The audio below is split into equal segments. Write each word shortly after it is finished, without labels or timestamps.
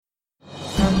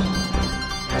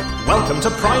Welcome to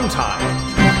Prime Time.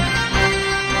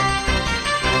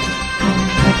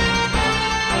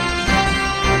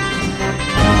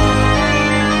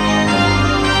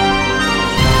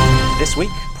 This week,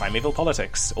 Primaeval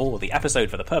Politics, or the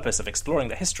episode for the purpose of exploring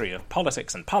the history of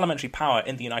politics and parliamentary power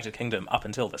in the United Kingdom up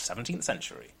until the 17th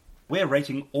century. We're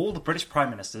rating all the British Prime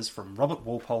Ministers from Robert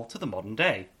Walpole to the modern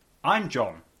day. I'm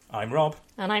John. I'm Rob.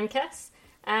 And I'm Kes.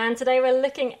 And today we're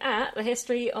looking at the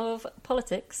history of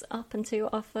politics up until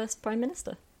our first Prime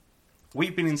Minister.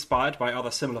 We've been inspired by other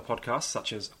similar podcasts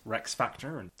such as Rex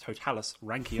Factor and Totalis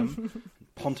Rankium,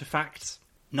 Pontifacts,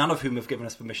 none of whom have given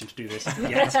us permission to do this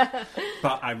yet.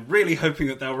 But I'm really hoping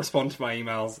that they'll respond to my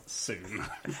emails soon.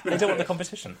 They don't want the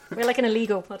competition. We're like an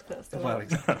illegal podcast. Well,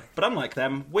 exactly. But unlike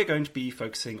them, we're going to be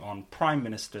focusing on Prime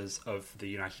Ministers of the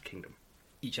United Kingdom.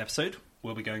 Each episode,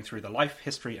 we'll be going through the life,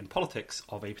 history and politics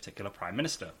of a particular Prime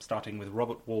Minister, starting with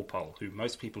Robert Walpole, who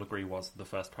most people agree was the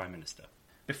first Prime Minister.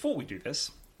 Before we do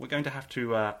this, we're going to have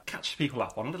to catch people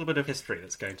up on a little bit of history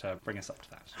that's going to bring us up to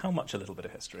that. How much a little bit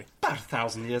of history? About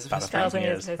 1,000 years of About history. 1,000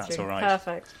 years, history. that's all right.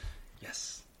 Perfect.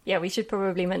 Yes. Yeah, we should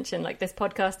probably mention, this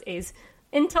podcast is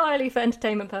entirely for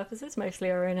entertainment purposes, mostly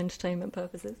our own entertainment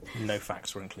purposes. No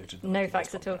facts were included. No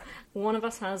facts at all. One of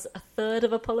us has a third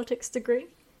of a politics degree.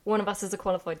 One of us is a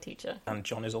qualified teacher. And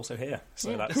John is also here,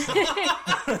 so Yeah. that's...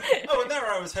 Oh, and there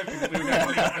I was hoping that we were going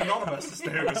to be anonymous as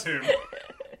to who was whom.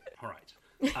 All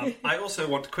right. I also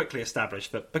want to quickly establish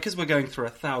that because we're going through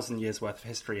 1,000 years worth of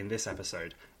history in this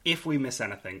episode, if we miss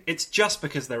anything, it's just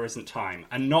because there isn't time,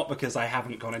 and not because I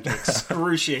haven't gone into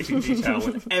excruciating detail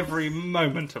with every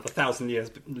moment of 1,000 years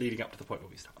leading up to the point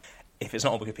where we start. If it's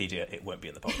not on Wikipedia, it won't be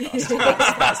in the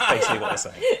podcast. That's basically what they're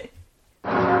saying.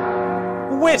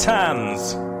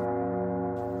 Wittans!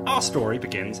 Our story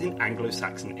begins in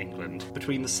Anglo-Saxon England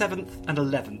between the 7th and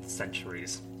 11th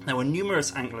centuries. There were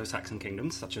numerous Anglo-Saxon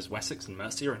kingdoms, such as Wessex and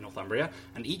Mercia and Northumbria,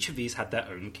 and each of these had their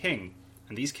own king.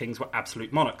 And these kings were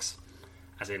absolute monarchs.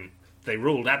 As in, they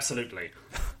ruled absolutely.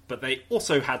 But they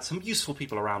also had some useful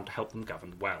people around to help them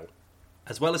govern well.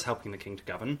 As well as helping the king to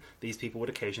govern, these people would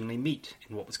occasionally meet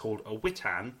in what was called a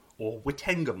witan, or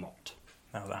witengamot.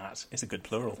 Now that is a good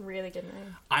plural. Really good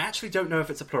name. I actually don't know if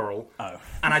it's a plural, Oh.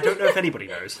 and I don't know if anybody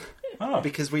knows, Oh.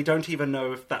 because we don't even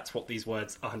know if that's what these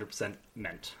words 100%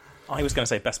 meant. I was going to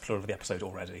say best plural of the episode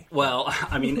already. Well,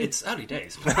 I mean, it's early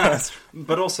days.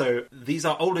 But also, these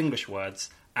are Old English words,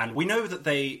 and we know that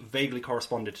they vaguely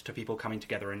corresponded to people coming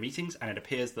together in meetings, and it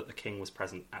appears that the king was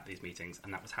present at these meetings,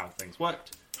 and that was how things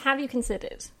worked. Have you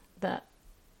considered that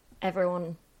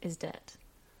everyone is dead?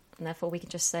 And therefore we can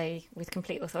just say with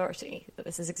complete authority that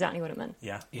this is exactly what it meant.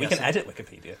 Yeah, we Yes. can edit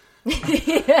Wikipedia.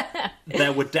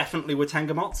 There were definitely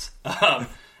Witangamots.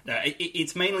 No,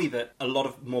 it's mainly that a lot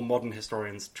of more modern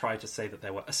historians try to say that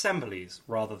there were assemblies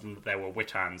rather than that there were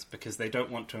witans, because they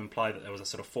don't want to imply that there was a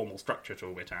sort of formal structure to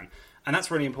a witan. And that's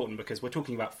really important because we're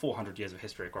talking about 400 years of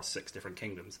history across 6 different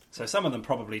kingdoms. So some of them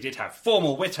probably did have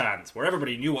formal witans, where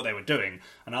everybody knew what they were doing,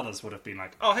 and others would have been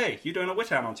like, oh, hey, you doing a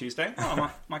witan on Tuesday? Oh, I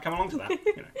might come along to that.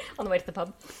 You know. On the way to the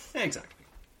pub. Yeah, exactly.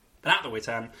 But at the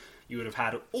witan, you would have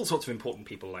had all sorts of important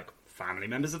people, like family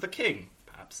members of the king,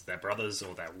 perhaps their brothers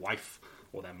or their wife,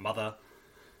 or their mother,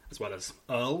 as well as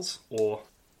earls, or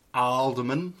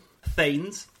aldermen,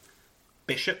 thanes,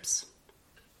 bishops,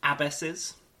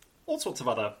 abbesses, all sorts of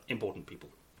other important people.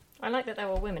 I like that there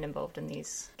were women involved in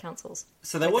these councils.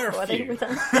 So there were a Were they few. with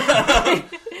them?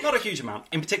 Not a huge amount.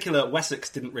 In particular, Wessex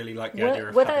didn't really like the idea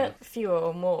of Were having... there fewer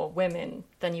or more women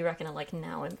than you reckon are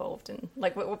now involved in?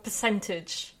 What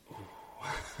percentage?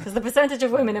 Because the percentage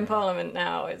of women in Parliament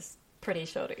now is pretty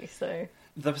shoddy, so...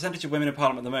 The percentage of women in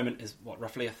Parliament at the moment is, what,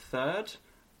 roughly a third?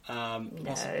 Possibly.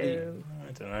 No.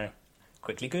 I don't know.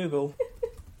 Quickly Google.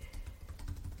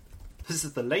 This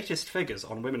is the latest figures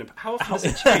on women in... How often has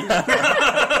it changed?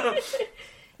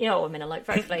 You know what women are like,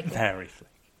 very flaky. Very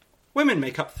flaky. Women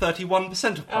make up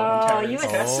 31% of Oh, parliamentarians. you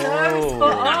were so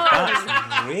spot on!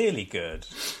 That's really good.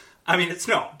 I mean, it's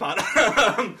not, but...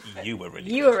 You were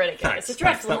really You good. were really good. Thanks, It's a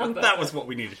dreadful thanks. number. That was what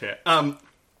we needed here.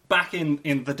 Back in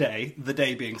the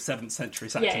day being 7th century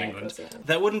Saxon Yeah, England, of course, yeah.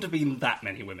 there wouldn't have been that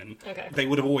many women. Okay. They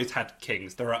would have always had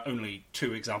kings. There are only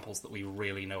 2 examples that we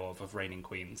really know of reigning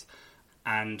queens.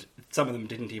 And some of them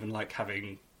didn't even like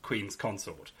having queen's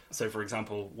consort. So, for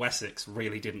example, Wessex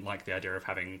really didn't like the idea of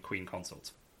having queen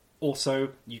consorts.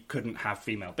 Also, you couldn't have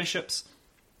female bishops.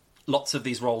 Lots of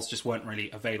these roles just weren't really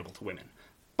available to women.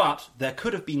 But there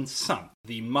could have been some.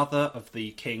 The mother of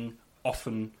the king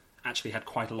often actually had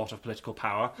quite a lot of political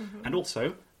power, and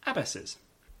also abbesses.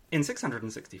 In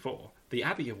 664, the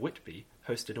Abbey of Whitby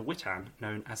hosted a Witan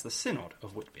known as the Synod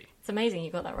of Whitby. It's amazing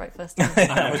you got that right first time.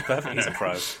 I was perfect. He's a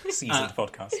pro. Seasoned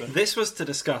podcaster. This was to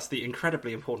discuss the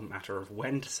incredibly important matter of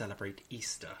when to celebrate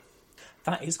Easter.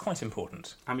 That is quite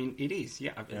important. I mean, it is,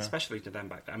 yeah, especially to them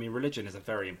back then. I mean, religion is a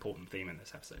very important theme in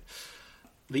this episode.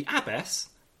 The abbess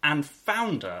and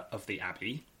founder of the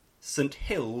abbey, St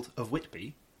Hild of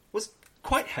Whitby, was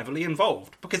quite heavily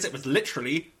involved because it was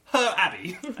literally her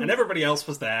abbey and everybody else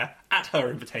was there at her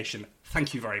invitation.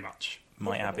 Thank you very much.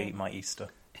 My abbey, my Easter.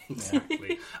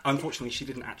 Exactly. Unfortunately, she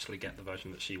didn't actually get the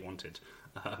version that she wanted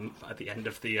at the end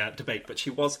of the debate, but she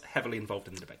was heavily involved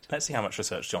in the debate. Let's see how much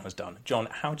research John has done. John,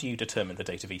 how do you determine the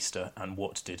date of Easter, and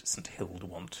what did St Hild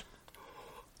want?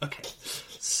 Okay,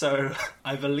 so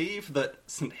I believe that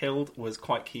St Hild was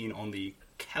quite keen on the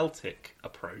Celtic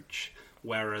approach,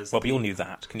 whereas... Well, we all knew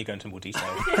that. Can you go into more detail?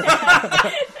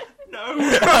 No.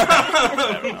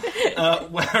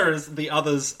 Whereas the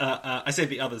others, I say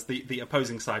the others, the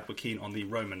opposing side were keen on the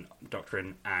Roman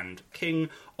doctrine, and King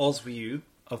Oswiu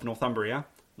of Northumbria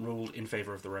ruled in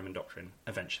favour of the Roman doctrine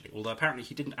eventually. Although apparently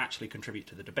he didn't actually contribute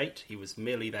to the debate, he was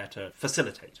merely there to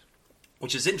facilitate.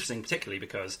 Which is interesting, particularly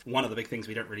because one of the big things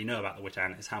we don't really know about the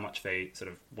Witan is how much they sort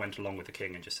of went along with the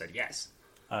king and just said yes.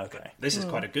 Okay. This is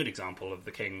quite a good example of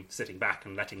the king sitting back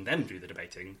and letting them do the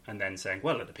debating, and then saying,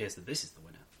 well, it appears that this is the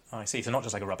winner. I see. So not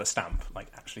just like a rubber stamp, like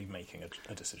actually making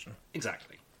a decision.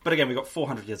 Exactly. But again, we've got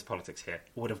 400 years of politics here.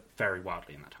 It would have varied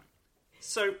wildly in that time.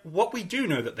 So what we do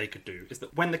know that they could do is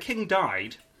that when the king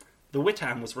died, the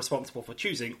Witan was responsible for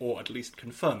choosing, or at least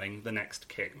confirming, the next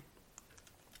king.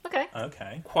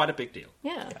 Okay. Quite a big deal.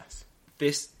 Yeah. Yes.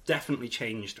 This definitely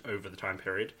changed over the time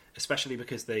period, especially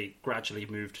because they gradually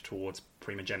moved towards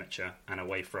primogeniture and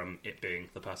away from it being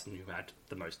the person who had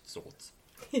the most swords.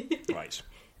 Right.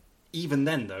 Even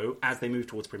then, though, as they moved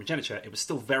towards primogeniture, it was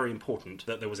still very important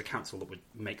that there was a council that would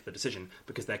make the decision,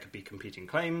 because there could be competing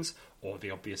claims, or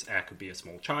the obvious heir could be a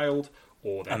small child,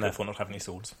 or... And therefore not have any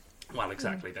swords. Well,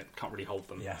 exactly. They can't really hold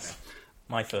them. Yes.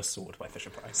 My first sword by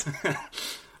Fisher-Price.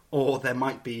 Or there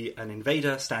might be an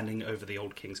invader standing over the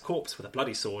old king's corpse with a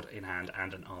bloody sword in hand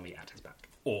and an army at his back.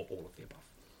 Or all of the above.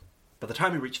 By the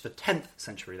time we reached the 10th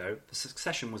century, though, the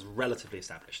succession was relatively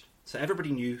established. So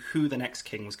everybody knew who the next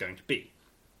king was going to be.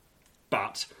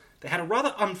 But they had a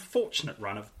rather unfortunate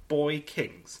run of boy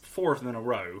kings. 4 of them in a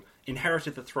row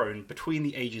inherited the throne between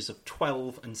the ages of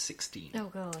 12 and 16. Oh,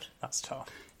 God. That's tough.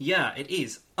 Yeah, it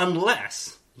is.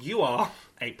 Unless you are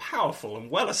a powerful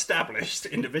and well-established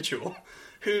individual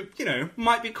who,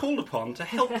 might be called upon to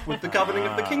help with the governing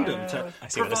of the kingdom, to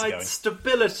provide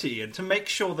stability and to make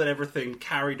sure that everything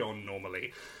carried on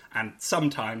normally. And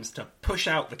sometimes to push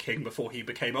out the king before he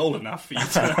became old enough for you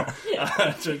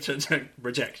to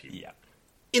reject you. Yeah.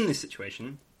 In this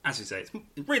situation, as you say, it's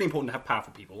really important to have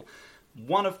powerful people.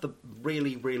 One of the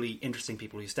really, really interesting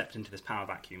people who stepped into this power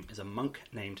vacuum is a monk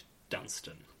named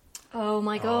Dunstan. Oh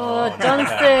my God,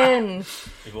 Dunstan!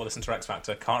 We've all listened to X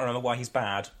Factor. Can't remember why he's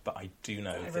bad, but I do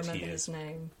know that he is. His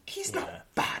name. He's not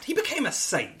bad. He became a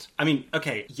saint. I mean,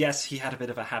 okay, yes, he had a bit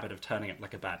of a habit of turning up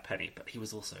like a bad penny, but he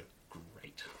was also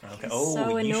great. Okay.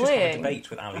 So you should have a debate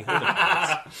with Ali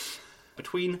Hood.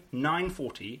 Between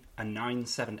 940 and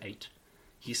 978,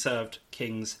 he served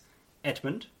kings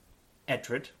Edmund,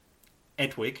 Edred,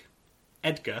 Edwig,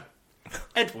 Edgar,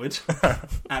 Edward,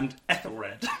 and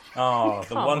Ethelred. Oh,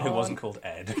 the one who wasn't called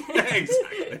Ed.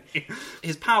 Exactly.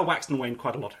 His power waxed and waned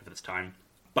quite a lot over this time,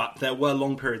 but there were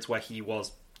long periods where he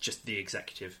was just the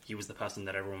executive. He was the person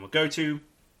that everyone would go to.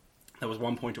 There was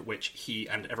one point at which he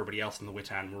and everybody else in the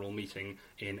Witan were all meeting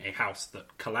in a house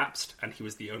that collapsed, and he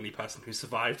was the only person who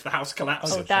survived the house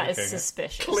collapse. Oh, that is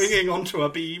suspicious. Clinging onto a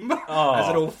beam as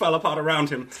it all fell apart around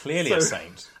him. Clearly a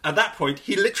saint. At that point,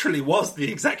 he literally was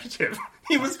the executive.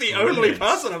 He was the only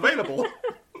person available.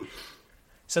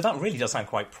 So that really does sound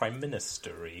quite prime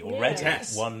minister-y already.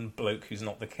 Yes. One bloke who's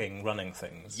not the king running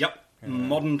things. Yep.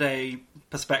 Modern day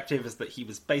perspective is that he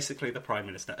was basically the Prime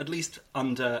Minister, at least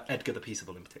under Edgar the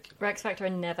Peaceable in particular. Rex Factor are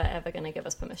never ever going to give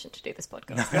us permission to do this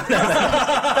podcast.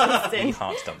 The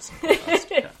Heart Dunstan podcast.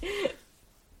 Yeah.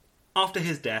 After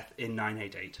his death in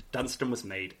 988, Dunstan was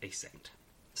made a saint.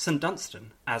 St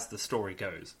Dunstan, as the story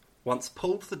goes, once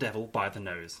pulled the devil by the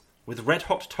nose with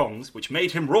red-hot tongs which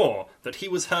made him roar that he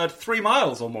was heard 3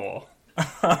 miles or more.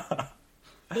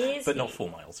 But not 4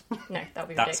 miles. No, that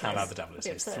would be ridiculous. That's how bad the devil is.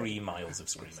 It's 3 miles of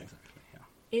screaming. Yes, exactly,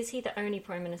 yeah. Is he the only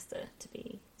Prime Minister to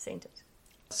be sainted?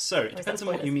 So, it depends on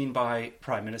what you mean by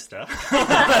Prime Minister.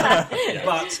 Yeah.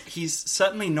 But he's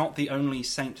certainly not the only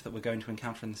saint that we're going to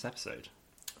encounter in this episode.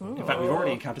 Ooh. In fact, we've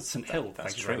already encountered St Hild,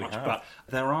 thank you very much. But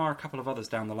there are a couple of others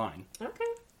down the line. Okay.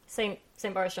 Saint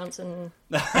Boris Johnson.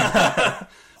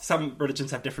 Some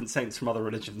religions have different saints from other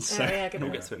religions, so yeah, it good all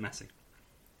point. gets a bit messy.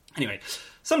 Anyway,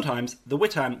 sometimes the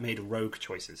Witan made rogue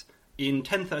choices. In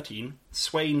 1013,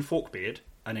 Sweyn Forkbeard,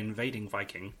 an invading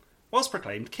Viking, was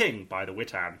proclaimed king by the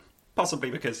Witan, possibly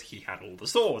because he had all the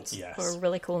swords. Yes. Or a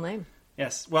really cool name.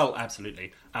 Yes, well,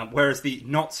 absolutely. Whereas the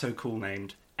not-so-cool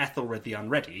named Ethelred the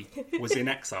Unready was in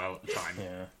exile at the time.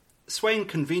 Yeah. Sweyn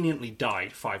conveniently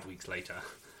died 5 weeks later.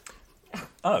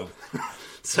 Oh.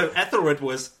 So Ethelred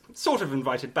was sort of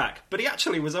invited back, but he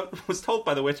actually was told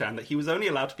by the Witan that he was only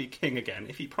allowed to be king again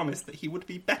if he promised that he would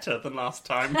be better than last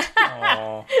time.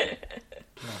 Aw. Now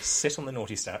sit on the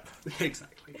naughty step.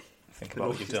 Exactly. Think The about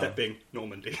what naughty you've done. step being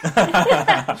Normandy.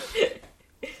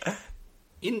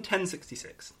 In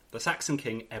 1066, the Saxon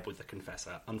king Ebwin the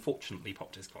Confessor unfortunately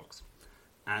popped his clogs,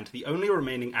 and the only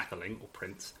remaining atheling, or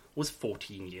prince, was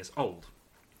 14 years old.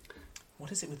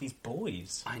 What is it with these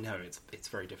boys? I know, it's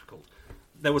very difficult.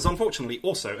 There was unfortunately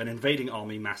also an invading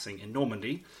army massing in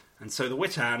Normandy, and so the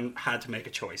Witan had to make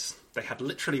a choice. They had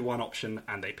literally one option,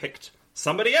 and they picked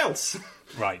somebody else.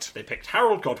 Right. They picked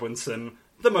Harold Godwinson,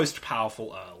 the most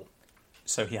powerful earl.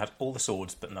 So he had all the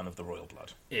swords, but none of the royal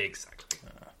blood. Exactly.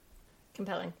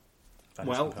 Compelling. That is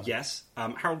Well, compelling. yes,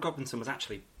 Harold Godwinson was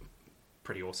actually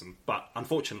pretty awesome, but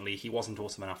unfortunately he wasn't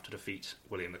awesome enough to defeat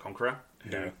William the Conqueror, who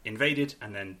No. invaded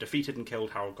and then defeated and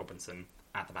killed Harold Godwinson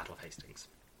at the Battle of Hastings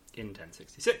in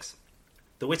 1066.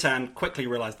 The Witan quickly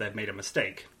realised they'd made a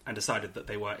mistake and decided that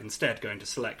they were instead going to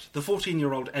select the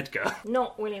 14-year-old Edgar.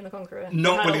 Not William the Conqueror.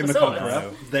 Not Had all William the swords.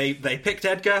 Conqueror. No. They picked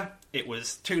Edgar, it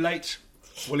was too late,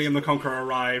 William the Conqueror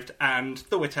arrived, and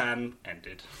the Witan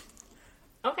ended.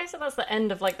 Okay, so that's the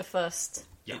end of like the first.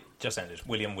 Yeah, Just ended.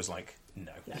 William was like,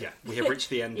 no. yeah, we have reached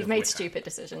the end You've of made Witan. stupid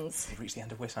decisions. We've reached the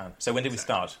end of Witan. So when did we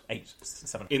start? 8,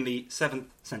 7? In the 7th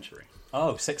century.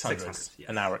 Oh, 600. 600, yes.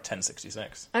 And now we're at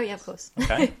 1066. Oh yeah, of course.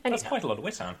 Okay. That's Anyhow. quite a lot of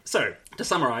Witan. So, to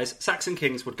summarise, Saxon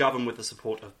kings would govern with the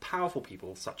support of powerful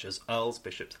people such as earls,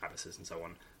 bishops, abbesses, and so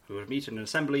on, who would meet in an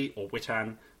assembly or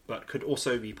witan, but could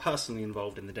also be personally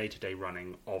involved in the day-to-day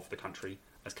running of the country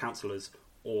as councillors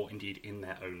or indeed in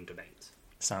their own domains.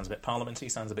 Sounds a bit parliamenty,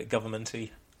 sounds a bit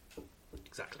governmenty.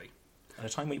 Exactly. At a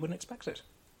time where you wouldn't expect it.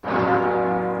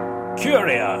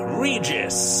 Curia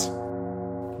Regis.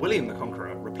 William the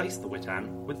Conqueror replaced the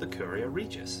witan with the Curia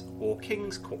Regis, or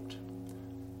King's Court.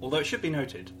 Although it should be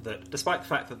noted that despite the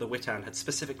fact that the witan had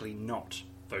specifically not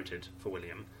voted for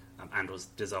William and was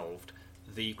dissolved,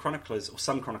 the chroniclers, or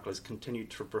some chroniclers, continued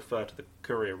to refer to the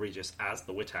Curia Regis as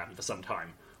the witan for some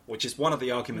time, which is one of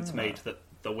the arguments made that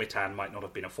the witan might not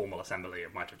have been a formal assembly,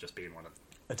 it might have just been one of...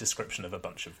 A description of a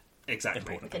bunch of... Exactly.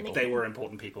 Important people. They were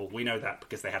important people. We know that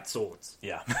because they had swords.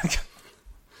 Yeah.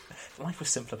 Life was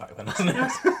simpler back then, wasn't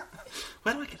it?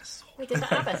 Where do I get a sword? Wait, did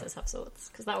the abbesses have swords?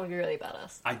 Because that would be really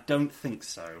badass. I don't think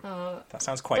so. That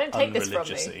sounds quite Don't take this from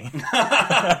me.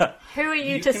 unreligious-y. Who are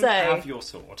you, You to can say? have your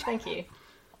sword. Thank you.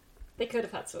 They could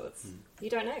have had swords.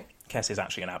 You don't know. Kess is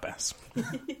actually an abbess.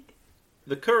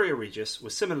 The Curia Regis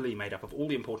was similarly made up of all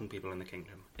the important people in the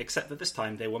kingdom, except that this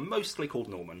time they were mostly called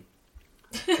Norman.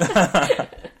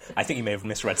 I think you may have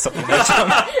misread something there,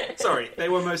 John. Sorry, they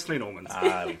were mostly Normans.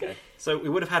 There we go. So we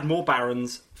would have had more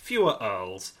barons, fewer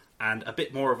earls, and a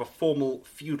bit more of a formal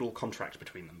feudal contract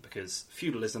between them, because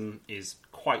feudalism is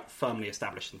quite firmly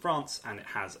established in France, and it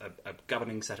has a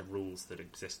governing set of rules that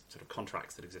exist, sort of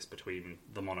contracts that exist between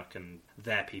the monarch and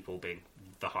their people being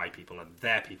the high people, and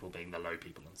their people being the low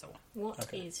people, and so on.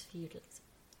 What is feudalism?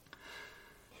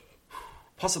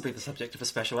 Possibly the subject of a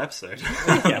special episode.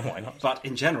 Yeah, why not? But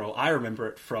in general, I remember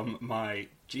it from my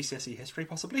GCSE history,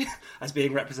 possibly, as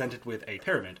being represented with a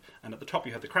pyramid. And at the top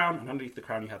you had the crown, and underneath the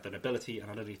crown you had the nobility, and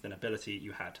underneath the nobility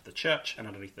you had the church, and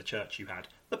underneath the church you had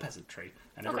the peasantry.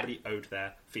 And everybody owed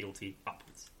their fealty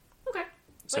upwards. Okay.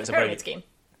 So Like it's a a very- pyramid scheme.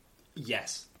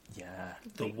 Yes, Yeah.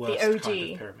 the The worst OG,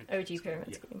 kind of pyramid. OG pyramid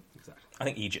Yeah, scheme. exactly. I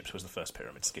think Egypt was the first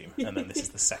pyramid scheme, and then this is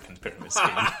the second pyramid scheme.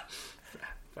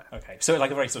 Fair. Okay, so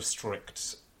like a very sort of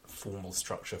strict, formal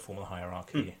structure, formal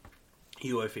hierarchy.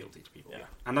 You owe fealty to people, Yeah.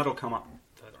 and that'll come up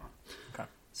further on. Okay.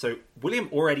 So William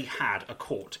already had a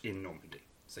court in Normandy,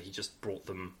 so he just brought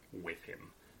them with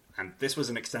him. And this was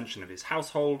an extension of his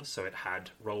household, so it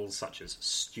had roles such as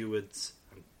stewards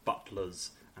and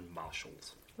butlers and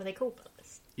marshals. Were they called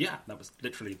butlers? Yeah, that was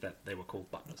literally that they were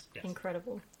called butlers. Yes.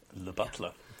 Incredible. Le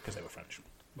Butler, because they were French.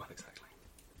 Well, exactly.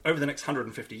 Over the next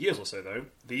 150 years or so, though,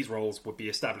 these roles would be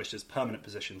established as permanent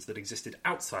positions that existed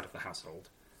outside of the household,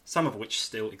 some of which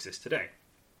still exist today.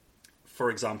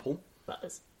 For example,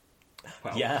 Butlers.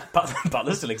 well, Yeah,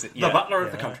 Butler still exists. the butler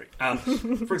of the country.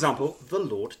 For example, the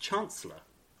Lord Chancellor,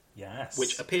 Yes.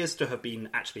 which appears to have been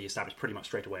actually established pretty much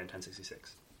straight away in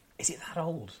 1066. Is it that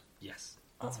old? Yes.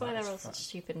 That's why they're all such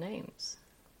stupid names.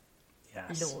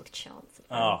 Yes. Lord Chancellor.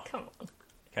 Oh. Come on.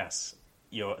 Cass,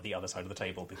 you're at the other side of the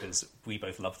table because we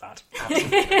both love that.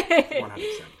 Absolutely.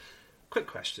 100%. Quick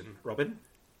question, Robin.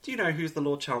 Do you know who's the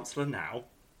Lord Chancellor now?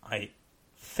 I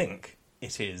think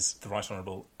it is the Right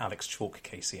Honourable Alex Chalk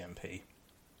KCMP,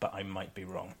 but I might be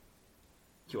wrong.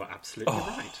 You are absolutely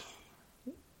right.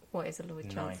 What is a Lord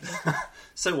Nice. Chancellor?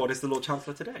 So what is the Lord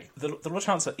Chancellor today? The Lord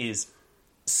Chancellor is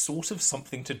sort of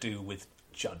something to do with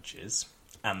judges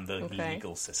and the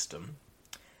legal system.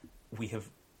 We have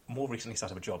more recently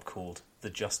set up a job called the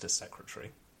Justice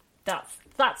Secretary.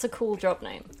 That's a cool job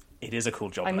name. It is a cool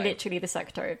job I'm name. literally the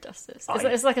Secretary of Justice.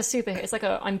 It's like a superhero. It's like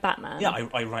I'm Batman. Yeah,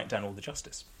 I write down all the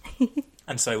justice.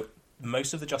 And so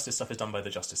most of the justice stuff is done by the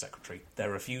Justice Secretary.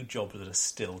 There are a few jobs that are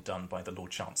still done by the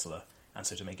Lord Chancellor, and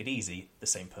so to make it easy, the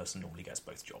same person normally gets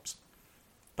both jobs.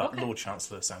 But Lord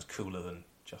Chancellor sounds cooler than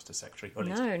Justice Secretary. Or at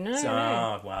least,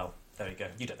 No. Well, there you go.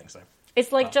 You don't think so.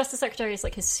 It's like Justice Secretary is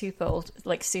like his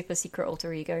super secret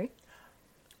alter ego.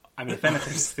 I mean, if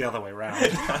anything, it's the other way around.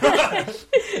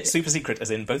 Super secret,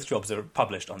 as in both jobs are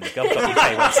published on the gov.uk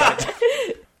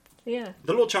website. Yeah.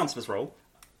 The Lord Chancellor's role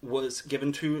was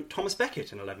given to Thomas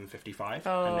Becket in 1155,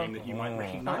 a name that you might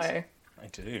recognise. Uh-oh. I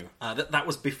do. That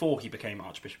was before he became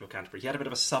Archbishop of Canterbury. He had a bit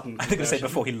of a sudden I think I conversion. say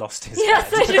before he lost his Yes,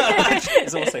 head. Which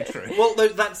is also true. Well, no,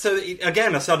 that's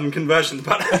again a sudden conversion,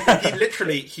 but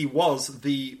he was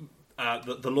the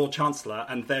Lord Chancellor,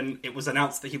 and then it was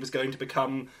announced that he was going to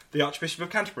become the Archbishop of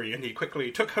Canterbury, and he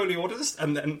quickly took holy orders,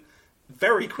 and then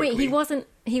very quickly... Wait,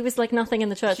 he was like nothing in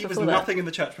the church He before was that? nothing in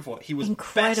the church before. He was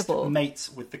Incredible. best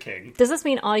mates with the king. Does this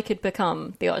mean I could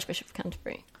become the Archbishop of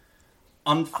Canterbury?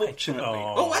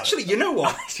 Unfortunately. Actually, you know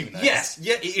what? Who knows? Yes,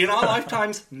 yeah, in our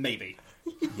lifetimes, maybe.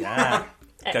 Yeah. Go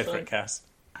for it, Excellent. Cass.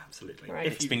 Absolutely. Right.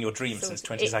 It's been your dream since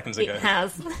 20 seconds ago. It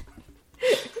has.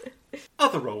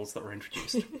 Other roles that were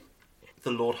introduced.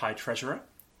 The Lord High Treasurer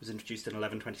was introduced in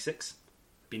 1126,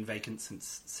 been vacant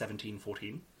since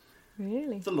 1714.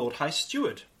 Really? The Lord High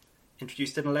Steward,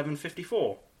 introduced in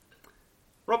 1154.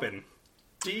 Robin,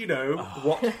 do you know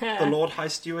what the Lord High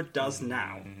Steward does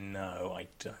now? No, I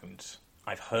don't.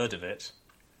 I've heard of it.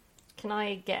 Can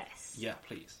I guess? Yeah,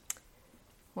 please.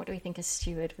 What do we think a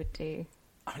steward would do?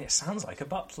 I mean, it sounds like a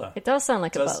butler. It does sound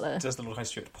like a butler. Does the Lord High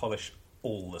Steward polish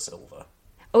all the silver?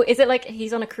 Oh, is it like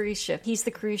he's on a cruise ship? He's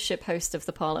the cruise ship host of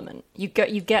the Parliament. You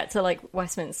get to like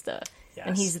Westminster, Yes.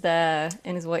 and he's there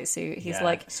in his white suit. He's Yeah,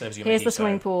 like, serves you a here's the mojito.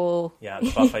 swimming pool. Yeah, the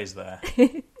buffet's there.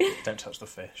 Don't touch the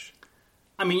fish.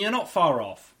 I mean, you're not far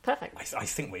off. Perfect. I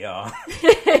think we are.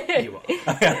 You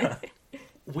are.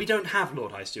 We don't have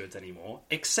Lord High Stewards anymore,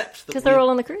 except that Because they're all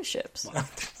on the cruise ships.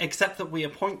 except that we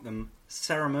appoint them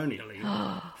ceremonially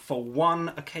for one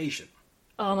occasion.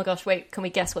 Oh my gosh! Wait, can we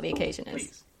guess what the occasion is?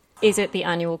 Please. Is it the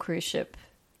annual cruise ship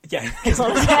Yeah.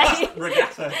 holiday?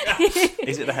 Regatta.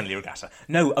 Is it the Henley Regatta?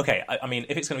 No, okay. I mean,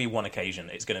 if it's going to be one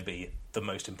occasion, it's going to be the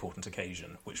most important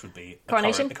occasion, which would be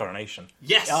Coronation? A coronation.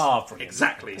 Yes, Brilliant.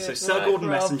 exactly. So Good Sir work, Gordon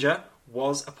Rob. Messenger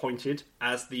was appointed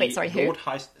as the Wait, sorry, who? Lord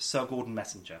High... Sir Gordon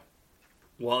Messenger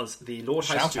was the Lord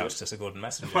High Shout Steward. out to Sir Gordon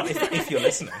Messenger if you're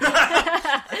listening.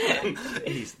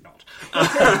 He's not.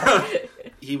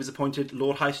 He was appointed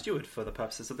Lord High Steward for the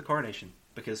purposes of the coronation,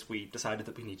 because we decided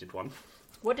that we needed one.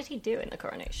 What did he do in the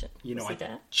coronation? You know, Was he I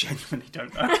there? genuinely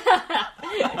don't know.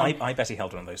 I bet he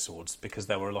held one of those swords, because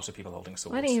there were a lot of people holding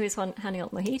swords. I think he was handing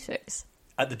out mojitos.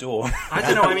 At the door. I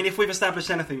don't know. I mean, if we've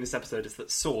established anything this episode, it's that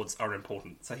swords are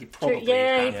important. So he probably True.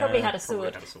 Yeah, he had, probably had a probably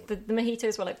sword. had a sword. The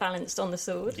mojitos were like balanced on the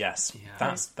sword. Yes. Yeah.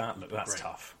 That's Great.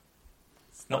 tough.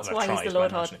 Not That's that why I've he's tried, the but I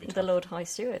Lord, imagine it'd be the Lord High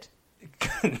Steward.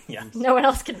 tough. Yeah. No one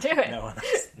else can do it. No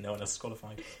one else is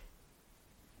qualified.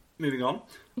 Moving on.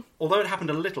 Although it happened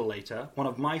a little later, one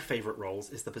of my favourite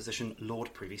roles is the position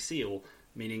Lord Privy Seal,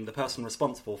 meaning the person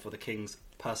responsible for the King's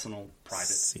personal, private...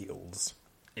 Seals.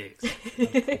 Ex.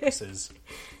 And porpoises.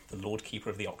 The Lord Keeper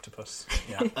of the Octopus.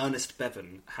 Yeah. Ernest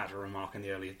Bevan had a remark in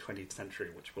the early 20th century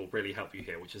which will really help you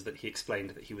here, which is that he explained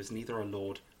that he was neither a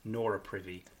lord, nor a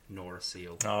privy, nor a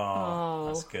seal. Oh, Oh.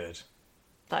 that's good.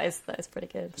 That is pretty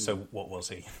good. So what was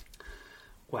he?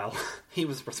 Well, he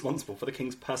was responsible for the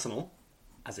King's personal,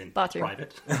 as in Bathroom.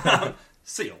 private,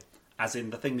 seal, as in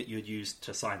the thing that you'd use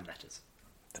to sign letters.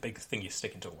 The big thing you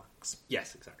stick into wax.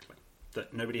 Yes, exactly.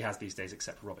 That nobody has these days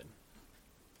except Robin.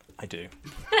 I do.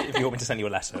 If you want me to send you a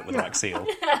letter with a wax seal,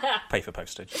 pay for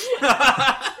postage.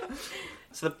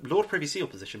 So the Lord Privy Seal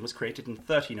position was created in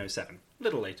 1307, a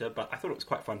little later, but I thought it was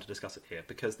quite fun to discuss it here,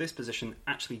 because this position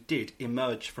actually did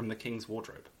emerge from the King's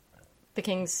wardrobe. The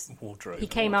King's... Wardrobe. He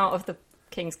came out of the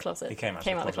King's closet. He came out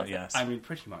of the closet, yes. I mean,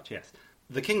 pretty much, yes.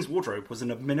 The King's wardrobe was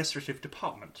an administrative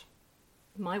department.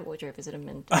 My wardrobe is an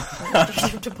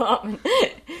administrative department.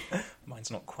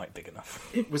 Mine's not quite big enough.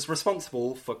 It was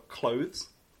responsible for clothes,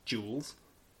 jewels,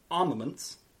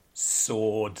 armaments.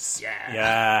 Swords. Yeah.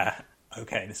 Yeah.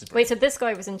 Okay, this is Wait, so this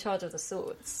guy was in charge of the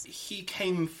swords? He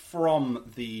came from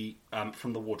the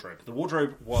wardrobe. The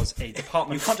wardrobe was a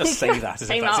department. You can't just say that as if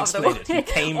Came that's out of the explained.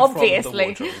 He came Obviously. from the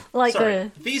wardrobe. Like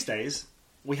Sorry, these days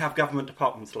we have government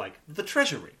departments like the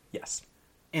Treasury. Yes.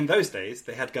 In those days,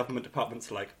 they had government departments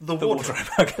like the The wardrobe.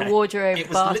 wardrobe. the wardrobe, It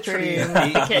was literally bathroom,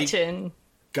 a- the kitchen.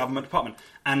 Government department.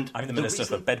 And I'm the the Minister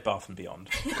for reason- Bed, Bath and Beyond.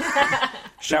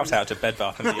 Shout out to Bed,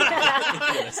 Bath and Beyond.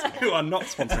 If you're listening. who are not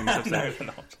sponsoring this episode. No, they're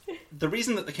not. The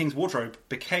reason that the King's Wardrobe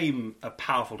became a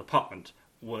powerful department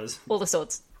was, All the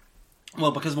swords.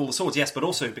 well, because of all the swords, yes, but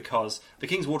also because the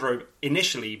King's Wardrobe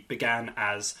initially began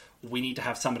as, we need to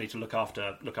have somebody to look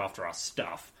after our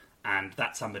stuff, and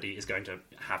that somebody is going to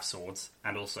have swords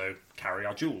and also carry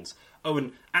our jewels. Oh,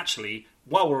 and actually,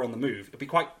 while we're on the move, it'd be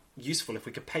quite useful if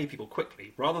we could pay people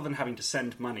quickly. Rather than having to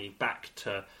send money back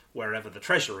to wherever the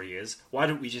treasury is, why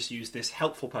don't we just use this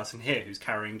helpful person here who's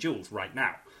carrying jewels right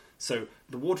now? So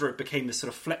the wardrobe became this sort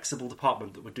of flexible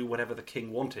department that would do whatever the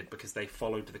king wanted because they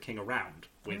followed the king around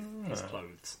with his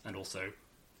clothes and also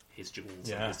his jewels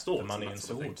Yeah, and his swords. the money that and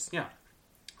sort of thing. swords. Yeah.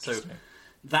 So Interesting.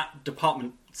 that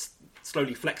department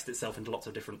slowly flexed itself into lots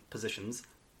of different positions.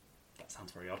 That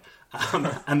sounds very odd.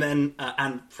 And then,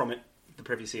 and from it, the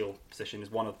Privy Seal position is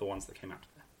one of the ones that came out of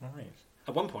there. Right.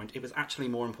 At one point, it was actually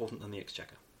more important than the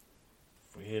Exchequer.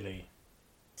 Really?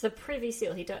 So the Privy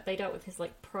Seal, they dealt with his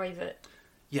like private.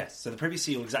 Yes, so the Privy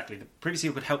Seal, exactly. The Privy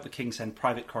Seal could help the king send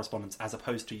private correspondence as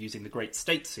opposed to using the Great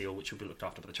State Seal, which would be looked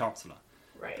after by the Chancellor.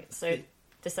 Right. So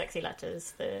the sexy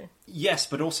letters, the Yes,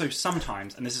 but also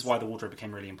sometimes, and this is why the wardrobe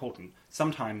became really important,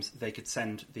 sometimes they could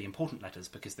send the important letters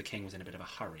because the king was in a bit of a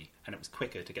hurry, and it was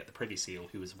quicker to get the Privy Seal,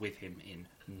 who was with him in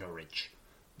Norwich,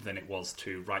 than it was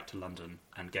to write to London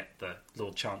and get the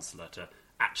Lord Chancellor to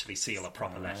actually seal a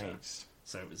proper letter. Right.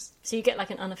 So it was so you get like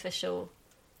an unofficial,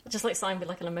 just like signed with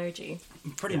like an emoji.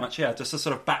 pretty much, yeah, just a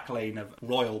sort of backlane of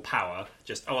royal power.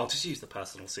 Just, I'll just use the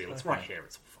personal seal. It's right here.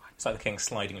 It's all fine. It's like the king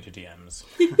sliding into DMs.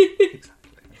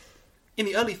 Exactly. In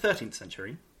the early 13th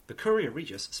century, the Curia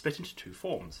Regis split into two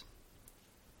forms.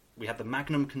 We had the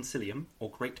Magnum Concilium, or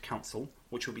Great Council,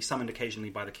 which would be summoned occasionally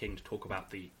by the king to talk about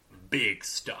the big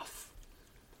stuff.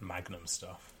 Magnum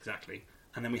stuff. Exactly.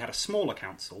 And then we had a smaller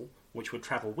council, which would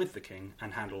travel with the king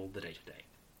and handle the day-to-day.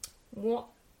 What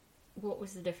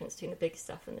was the difference between the big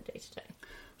stuff and the day to day?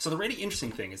 So the really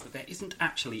interesting thing is that there isn't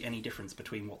actually any difference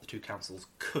between what the two councils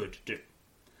could do.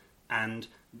 And,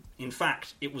 in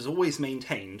fact, it was always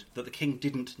maintained that the king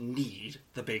didn't need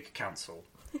the big council.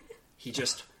 He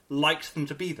just liked them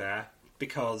to be there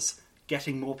because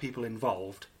getting more people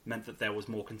involved meant that there was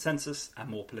more consensus and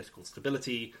more political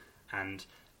stability, and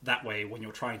that way, when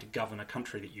you're trying to govern a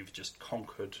country that you've just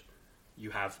conquered, you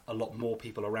have a lot more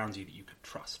people around you that you could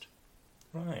trust.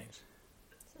 Right.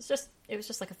 It was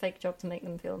just like a fake job to make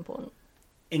them feel important.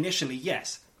 Initially,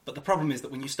 yes. But the problem is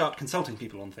that when you start consulting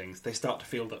people on things, they start to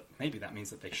feel that maybe that means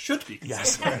that they should be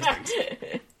consulting on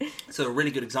things. So a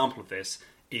really good example of this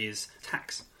is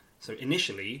tax. So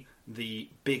initially, the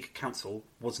big council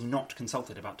was not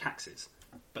consulted about taxes.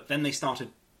 But then they started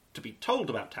to be told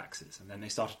about taxes, and then they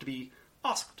started to be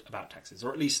asked about taxes,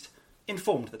 or at least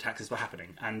informed that taxes were happening.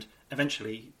 And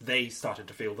eventually, they started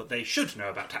to feel that they should know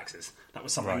about taxes. That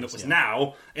was something that was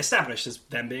now established as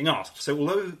them being asked. So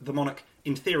although the monarch,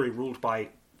 in theory, ruled by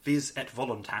vis et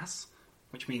voluntas,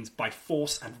 which means by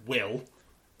force and will.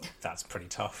 That's pretty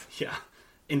tough. Yeah.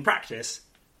 In practice,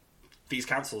 these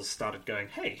councils started going,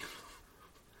 hey,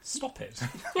 Stop it.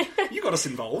 you got us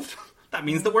involved. That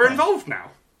means that we're involved now.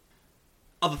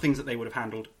 Other things that they would have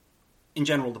handled, in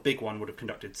general, the big one would have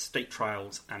conducted state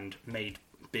trials and made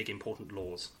big important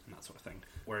laws and that sort of thing.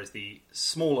 Whereas the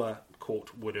smaller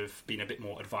court would have been a bit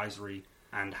more advisory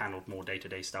and handled more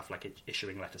day-to-day stuff like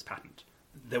issuing letters patent.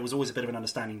 There was always a bit of an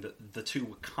understanding that the two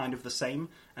were kind of the same,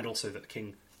 and also that the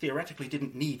king theoretically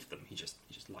didn't need them. He just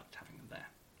liked having them there.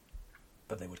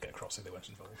 But they would get cross if they weren't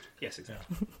involved. Yes,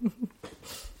 exactly.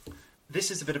 This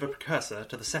is a bit of a precursor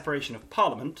to the separation of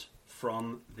Parliament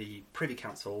from the Privy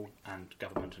Council and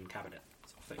government and cabinet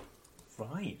sort of thing.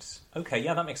 Right. Okay,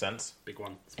 yeah, that makes sense. Big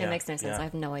one. It makes no sense. yeah. I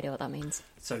have no idea what that means.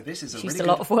 So this is It's a used really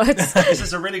a lot of words. this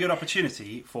is a really good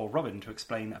opportunity for Robin to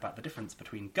explain about the difference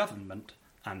between government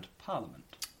and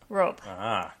Parliament. Rob.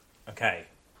 Ah, okay,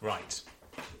 right.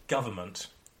 Government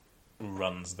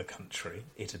runs the country.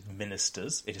 It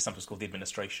administers. It is sometimes called the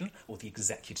administration or the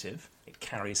executive. It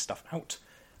carries stuff out.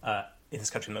 In this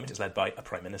country at the moment, it's led by a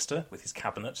prime minister with his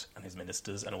cabinet and his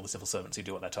ministers and all the civil servants who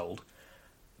do what they're told.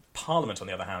 Parliament, on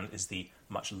the other hand, is the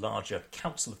much larger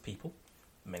council of people,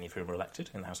 many of whom are elected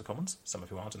in the House of Commons, some of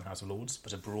whom aren't in the House of Lords,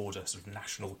 but a broader sort of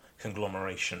national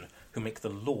conglomeration who make the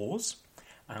laws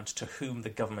and to whom the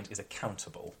government is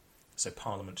accountable. So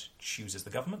Parliament chooses the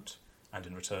government, and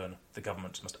in return, the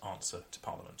government must answer to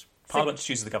Parliament. Parliament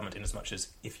chooses the government in as much as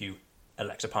if you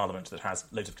elect a Parliament that has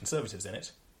loads of Conservatives in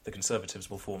it, the Conservatives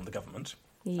will form the government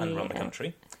and run the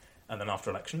country. And then after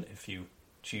election, if you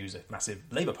choose a massive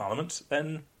Labour Parliament,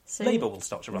 then Labour will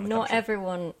start to run the country. Not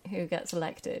everyone who gets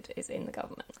elected is in the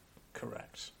government.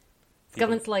 Correct. The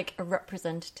government's like a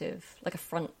representative, like a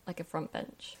front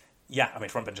bench. Yeah, I mean,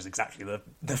 front bench is exactly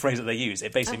the phrase that they use.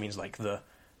 It basically means like the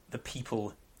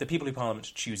people who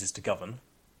Parliament chooses to govern,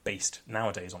 based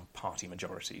nowadays on party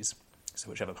majorities. So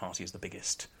whichever party is the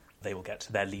biggest, they will get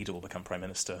their leader will become Prime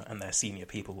Minister, and their senior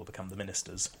people will become the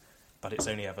ministers. But it's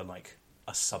only ever like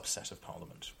a subset of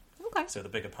Parliament. Okay. So the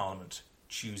bigger Parliament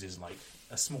chooses like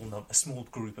a small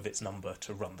group of its number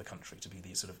to run the country, to be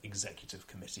the sort of executive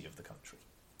committee of the country.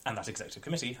 And that executive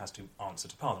committee has to answer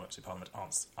to Parliament. So Parliament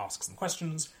asks them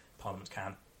questions, Parliament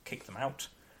can kick them out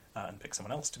and pick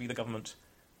someone else to be the government,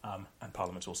 and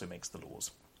Parliament also makes the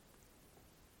laws.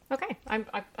 Okay,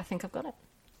 I think I've got it.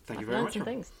 Thank you very much.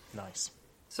 Things. Nice.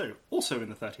 So, also in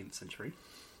the 13th century,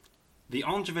 the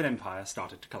Angevin Empire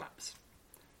started to collapse.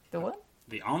 The what?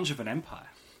 The Angevin Empire.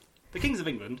 The kings of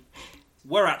England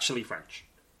were actually French.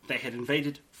 They had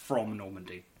invaded from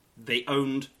Normandy. They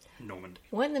owned Normandy.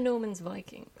 Weren't the Normans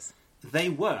Vikings? They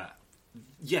were.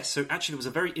 Yes, so actually there was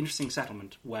a very interesting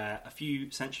settlement where a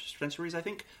few centuries, I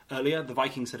think, earlier, the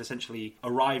Vikings had essentially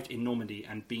arrived in Normandy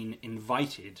and been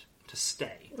invited to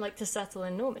stay. Like to settle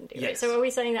in Normandy, right? Yes. So are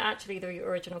we saying that actually the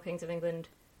original kings of England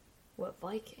were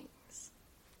Vikings?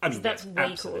 I mean, that's yes, way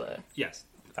absolutely. cooler. Yes.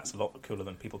 That's a lot cooler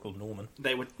than people called Norman.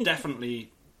 They were definitely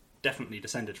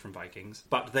descended from Vikings,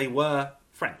 but they were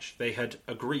French. They had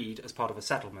agreed as part of a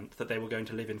settlement that they were going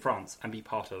to live in France and be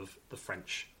part of the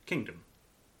French kingdom.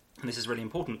 And this is really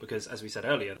important because, as we said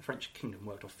earlier, the French kingdom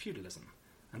worked off feudalism.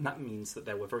 And that means that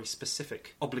there were very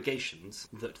specific obligations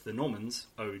that the Normans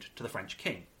owed to the French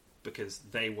king, because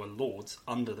they were lords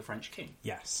under the French king.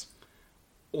 Yes.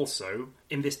 Also,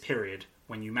 in this period,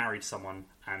 when you married someone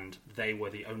and they were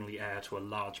the only heir to a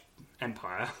large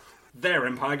empire, their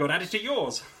empire got added to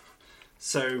yours.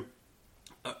 So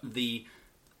the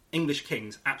English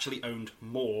kings actually owned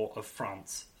more of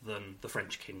France than the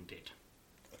French king did.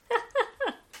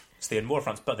 So they had more of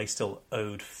France, but they still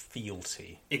owed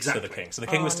fealty Exactly. to the king. So the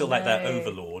king was still like their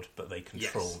overlord, but they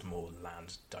controlled more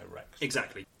land directly.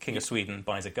 Exactly. King of Sweden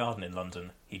buys a garden in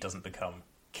London, he doesn't become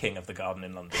king of the garden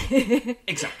in London.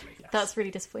 Exactly. Yes. That's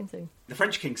really disappointing. The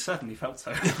French king certainly felt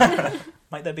so.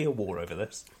 Might there be a war over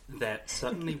this? There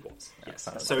certainly was. Yes.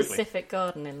 That's So Specific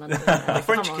garden in London. the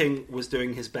French king was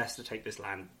doing his best to take this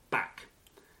land back.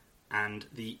 And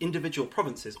the individual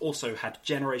provinces also had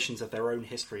generations of their own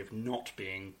history of not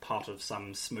being part of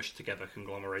some smushed together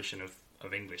conglomeration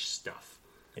of English stuff.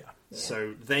 Yeah.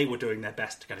 So they were doing their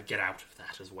best to kind of get out of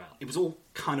that as well. It was all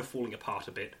kind of falling apart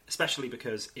a bit, especially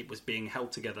because it was being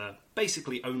held together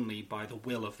basically only by the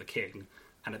will of the king.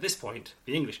 And at this point,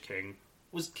 the English king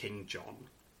was King John.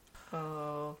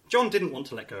 Oh. John didn't want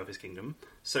to let go of his kingdom,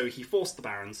 so he forced the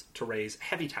barons to raise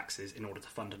heavy taxes in order to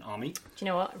fund an army. Do you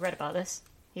know what? I read about this.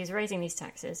 He was raising these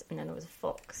taxes, and then there was a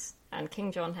fox. And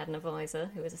King John had an advisor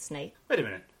who was a snake. Wait a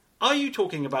minute. Are you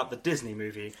talking about the Disney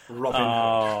movie Robin Hood?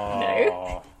 Oh.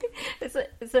 No.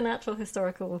 It's an actual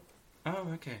historical... Oh,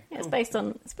 okay. Yeah, it's Cool. based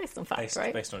on fact,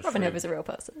 right? based on Robin Hood true. was a real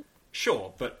person.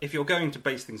 Sure, but if you're going to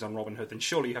base things on Robin Hood, then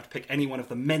surely you have to pick any one of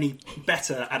the many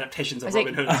better adaptations of Was it-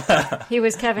 Robin Hood. He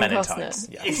was Kevin Men in Costner. tights.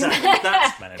 Yeah. Exactly. Men in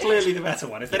That's clearly tights. the better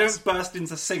one. If they Yes. don't burst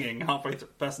into singing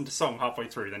burst into song halfway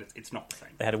through, then it's not the same.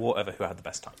 They had a war over who had the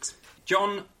best tights.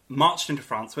 John marched into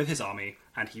France with his army,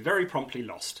 and he very promptly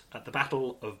lost at the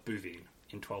Battle of Bouvines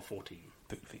in 1214.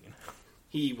 Bouvines.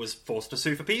 He was forced to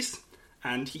sue for peace,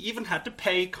 and he even had to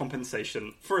pay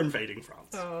compensation for invading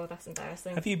France. Oh, that's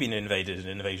embarrassing. Have you been invaded in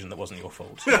an invasion that wasn't your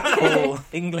fault? Call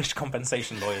English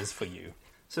compensation lawyers for you.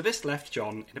 So this left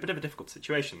John in a bit of a difficult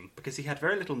situation, because he had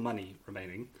very little money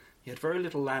remaining. He had very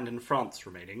little land in France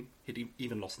remaining. He'd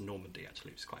even lost Normandy,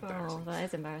 actually, which is quite Oh, embarrassing. that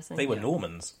is embarrassing. They were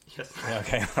Normans. Yes. Yeah,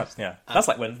 okay, that's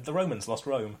like when the Romans lost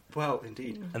Rome, Well,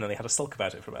 indeed. and then they had a sulk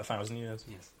about it for about 1,000 years.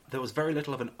 Yes. There was very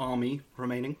little of an army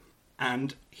remaining,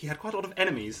 and he had quite a lot of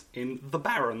enemies in the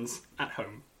barons at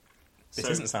home. This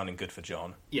So- isn't sounding good for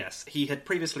John. Yes, he had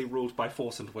previously ruled by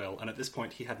force and will, and at this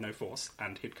point he had no force,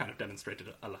 and he'd kind of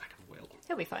demonstrated a lack of will.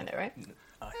 He'll be fine though, right?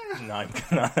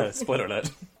 No, spoiler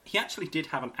alert. He actually did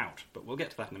have an out, but we'll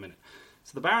get to that in a minute.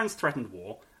 So the barons threatened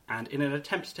war, and in an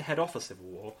attempt to head off a civil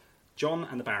war, John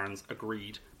and the barons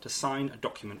agreed to sign a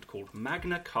document called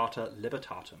Magna Carta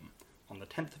Libertatum on the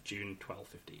 10th of June,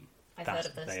 1215. I've heard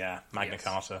of this. Yeah, Magna Yes.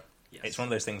 Carta. Yes. It's one of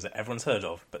those things that everyone's heard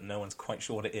of, but no one's quite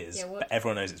sure what it is. Yeah, what- But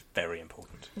everyone knows it's very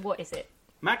important. What is it?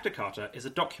 Magna Carta is a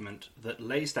document that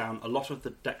lays down a lot of the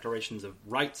declarations of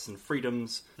rights and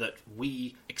freedoms that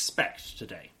we expect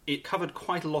today. It covered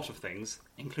quite a lot of things,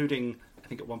 including, I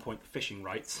think at one point, fishing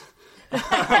rights.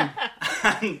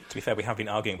 To be fair, we have been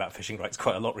arguing about fishing rights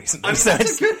quite a lot recently, I mean, so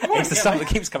that's a good point, it's the yeah. stuff that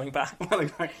keeps coming back. Well,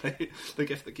 exactly. The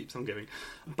gift that keeps on giving.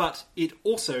 But it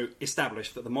also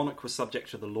established that the monarch was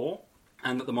subject to the law,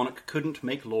 and that the monarch couldn't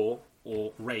make law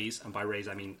or raise, and by raise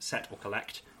I mean set or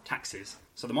collect, taxes.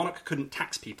 So the monarch couldn't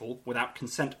tax people without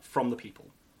consent from the people.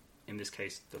 In this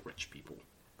case, the rich people.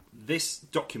 This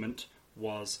document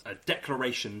was a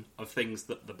declaration of things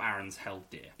that the barons held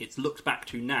dear. It's looked back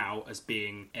to now as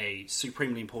being a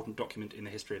supremely important document in the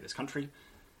history of this country.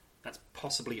 That's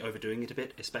possibly overdoing it a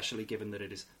bit, especially given that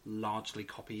it is largely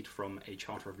copied from a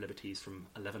Charter of Liberties from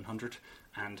 1100,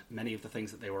 and many of the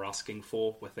things that they were asking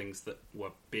for were things that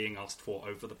were being asked for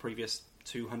over the previous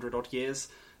 200-odd years.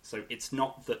 So it's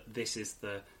not that this is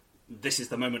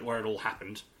the moment where it all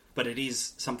happened, but it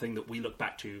is something that we look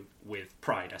back to with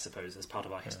pride, I suppose, as part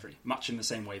of our history, much in the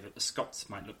same way that the Scots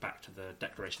might look back to the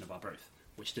Declaration of Arbroath,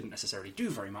 which didn't necessarily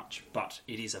do very much, but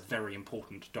it is a very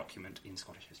important document in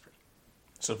Scottish history.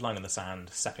 Sort of line in the sand,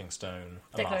 stepping stone,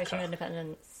 a Declaration of marker.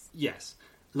 Independence. Yes.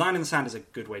 Line in the sand is a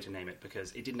good way to name it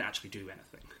because it didn't actually do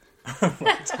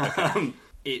anything.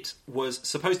 It was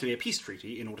supposed to be a peace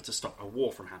treaty in order to stop a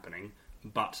war from happening,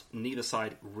 but neither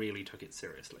side really took it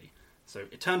seriously. So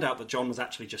it turned out that John was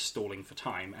actually just stalling for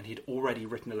time, and he'd already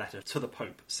written a letter to the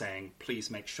Pope saying, please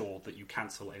make sure that you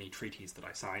cancel any treaties that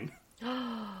I sign.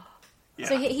 Yeah.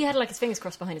 So he had like his fingers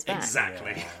crossed behind his back.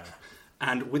 Exactly. Yeah.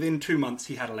 And within 2 months,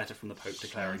 he had a letter from the Pope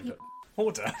declaring that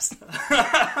Orders.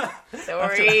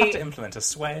 Sorry. I have to implement a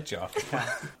swear jar.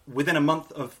 within a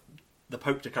month of the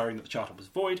Pope declaring that the Charter was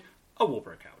void, a war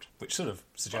broke out. Which sort of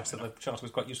suggests that the Charter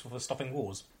was quite useful for stopping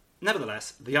wars.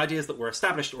 Nevertheless, the ideas that were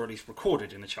established, or at least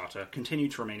recorded in the Charter, continue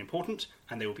to remain important,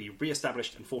 and they will be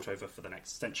re-established and fought over for the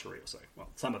next century or so. Well,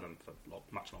 some of them for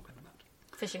much longer than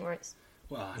that. Fishing rights.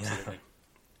 Well, absolutely.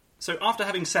 So after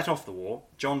having set off the war,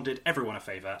 John did everyone a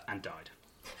favour and died.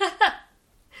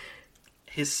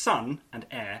 His son and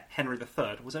heir, Henry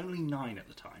III, was only 9 at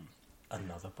the time.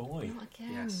 Another boy. Not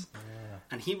again. Yes.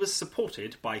 And he was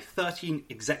supported by 13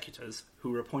 executors who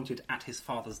were appointed at his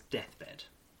father's deathbed.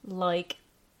 Like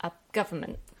a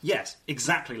government. Yes,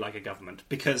 exactly like a government,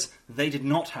 because they did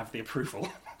not have the approval,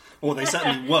 or they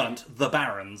certainly weren't the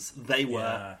barons. They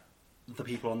were the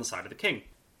people on the side of the king.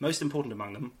 Most important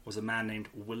among them was a man named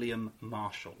William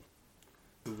Marshall,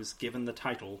 who was given the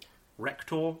title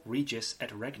Rector Regis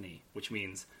et Regni, which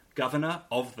means Governor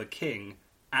of the King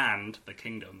and the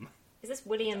Kingdom. Is this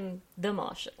William the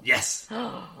Marshal? Yes!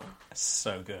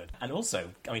 So good. And also,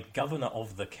 I mean, Governor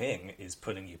of the King is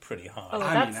putting you pretty hard. Oh,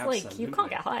 I that's mean, like, you absolutely. can't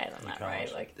get higher than that, can't.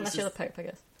 right? Like, This unless you're is- the Pope, I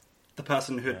guess. The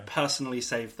person who had personally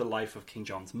saved the life of King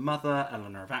John's mother,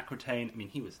 Eleanor of Aquitaine. I mean,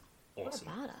 he was awesome.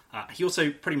 What a badass. He also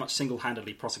pretty much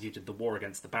single-handedly prosecuted the war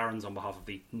against the barons on behalf of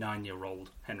the 9-year-old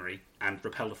Henry, and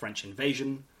repelled a French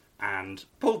invasion, and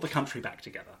pulled the country back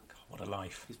together. God, what a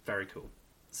life. He's very cool.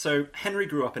 So Henry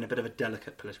grew up in a bit of a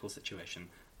delicate political situation,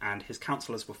 and his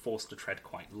councillors were forced to tread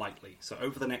quite lightly. So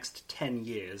over the next 10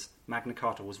 years, Magna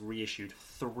Carta was reissued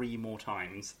 3 more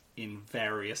times in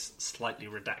various slightly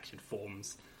redacted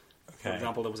forms. For Okay.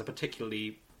 example, there was a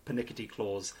particularly pernickety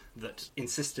clause that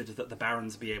insisted that the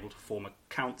barons be able to form a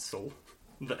council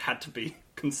that had to be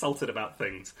consulted about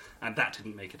things, and that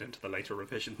didn't make it into the later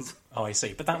revisions. Oh, I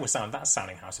see. But that's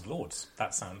sounding House of Lords.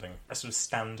 That's sounding a sort of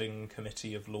standing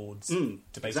committee of Lords debating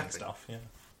exactly. stuff. Yeah.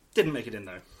 Didn't make it in,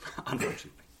 though,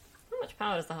 unfortunately. How much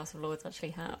power does the House of Lords actually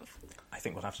have? I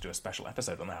think we'll have to do a special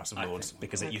episode on the House of I Lords think we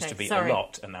because it will. used to Okay, be sorry. a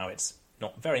lot, and now it's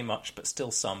not very much, but still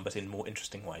some, but in more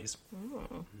interesting ways.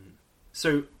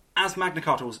 So, as Magna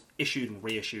Carta was issued and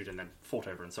reissued and then fought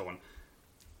over and so on,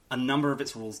 a number of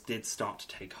its rules did start to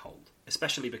take hold,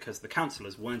 especially because the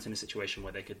councillors weren't in a situation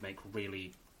where they could make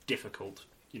really difficult,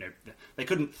 they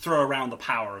couldn't throw around the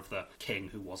power of the king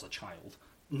who was a child,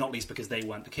 not least because they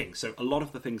weren't the king. So a lot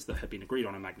of the things that had been agreed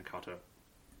on in Magna Carta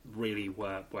really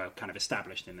were kind of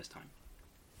established in this time.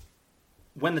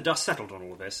 When the dust settled on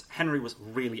all of this, Henry was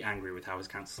really angry with how his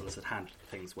councillors had handled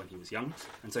things when he was young,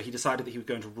 and so he decided that he was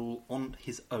going to rule on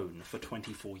his own for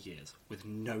 24 years, with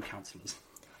no councillors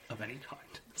of any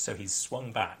kind. So he's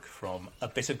swung back from a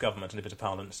bit of government and a bit of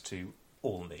parliament to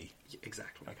all me.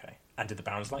 Exactly. Okay. And did the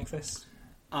barons like this?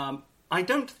 I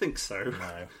don't think so.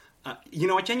 No.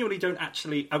 I genuinely don't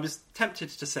actually... I was tempted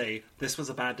to say this was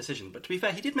a bad decision, but to be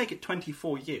fair, he did make it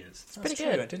 24 years. That's pretty true.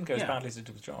 good. It didn't go as Yeah. badly as it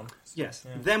did with John. Yes.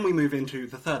 Yeah. Then we move into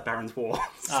the Third Baron's War.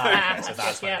 So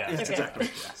that's yeah. yeah. Yes, Okay. exactly.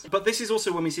 Yes. But this is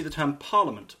also when we see the term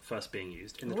Parliament first being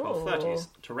used in the Ooh. 1230s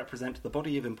to represent the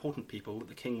body of important people that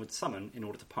the king would summon in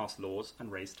order to pass laws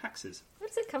and raise taxes. Where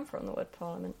does it come from, the word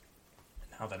parliament?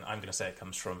 Now then, I'm going to say it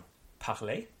comes from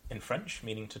parler in French,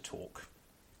 meaning to talk.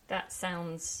 That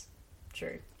sounds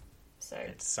true. So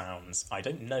It sounds... I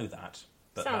don't know that,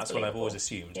 but Sounds that's what I've believable. always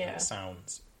assumed. Yeah. And it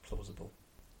sounds plausible.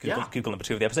 Yeah. Google number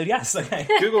 2 of the episode, yes, okay.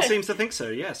 Google seems to think so,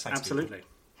 yes, Thanks, absolutely.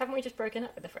 haven't we just broken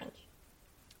up with the French?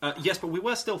 Yes, but we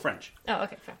were still French. Oh,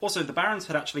 okay, fair. Also, the barons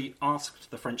had actually asked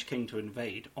the French king to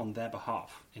invade on their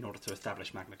behalf in order to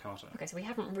establish Magna Carta. Okay, so we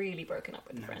haven't really broken up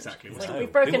with the No, French. exactly. It's No, like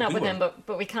we've broken we up with were- them,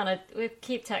 but we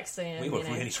keep texting. We were you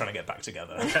know. really trying to get back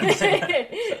together.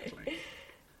 Exactly.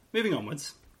 Moving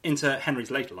onwards into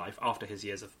Henry's later life after his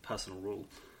years of personal rule.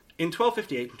 In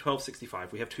 1258 and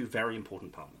 1265, we have two very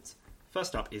important parliaments.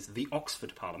 First up is the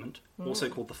Oxford Parliament, also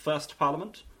called the First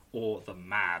Parliament or the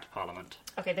Mad Parliament.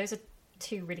 Okay, those are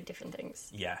two really different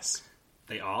things. Yes.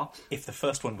 They are, If the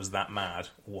first one was that mad,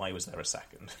 why was there a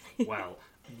second? well,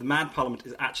 the Mad Parliament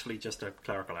is actually just a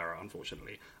clerical error,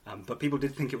 unfortunately. But people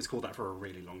did think it was called that for a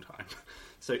really long time.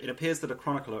 So it appears that a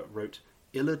chronicler wrote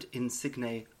Illud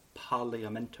insigne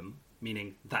Parliamentum,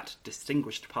 meaning that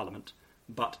distinguished parliament,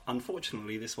 but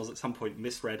unfortunately this was at some point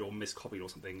misread or miscopied or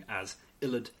something as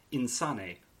Illud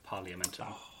insane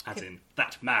Parliamentum, as in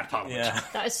that mad parliament. Yeah.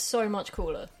 That is so much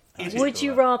cooler. It is Would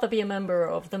you cooler. rather be a member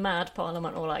of the Mad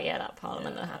Parliament or that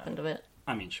Parliament that happened of it?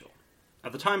 I mean, sure.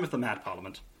 At the time of the Mad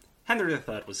Parliament, Henry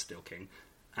III was still king,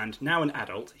 and now an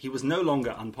adult, he was no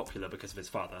longer unpopular because of his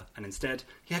father, and instead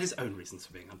he had his own reasons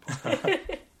for being unpopular.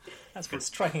 That's good.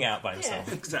 Striking out by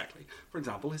himself. Exactly. For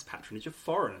example, his patronage of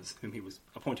foreigners, whom he was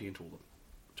appointing into all the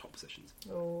top positions.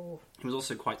 Oh, He was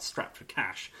also quite strapped for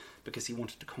cash because he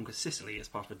wanted to conquer Sicily as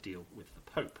part of a deal with the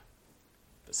Pope.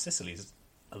 But Sicily's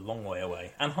a long way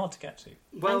away and hard to get to.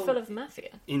 Well, and full of mafia.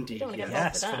 indeed, You don't want to get yes.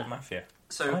 involved Yes, with full that. of mafia.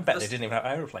 So I bet the- they didn't even have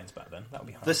aeroplanes back then. That would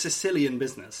be hard. The Sicilian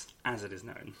business, as it is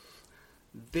known.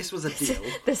 This was a deal.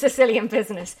 The Sicilian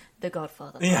business, the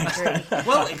Godfather. Yeah.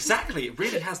 Well, exactly. It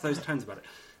really has those tones about it.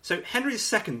 So Henry's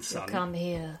second You'll son, come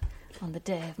here on the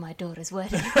day of my daughter's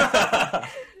wedding.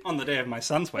 on the day of my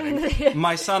son's wedding,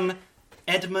 my son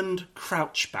Edmund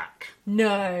Crouchback.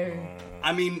 No.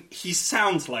 I mean, he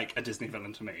sounds like a Disney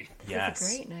villain to me. Yes.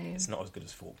 That's a great name. It's not as good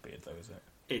as Forkbeard, though, is it?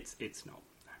 It's not.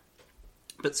 No.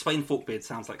 But Swain Forkbeard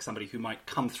sounds like somebody who might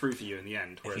come through for you in the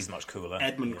end. If Whereas he's much cooler.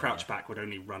 Edmund Yeah. Crouchback would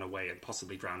only run away and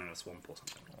possibly drown in a swamp or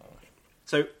something.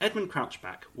 So Edmund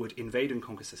Crouchback would invade and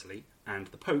conquer Sicily, and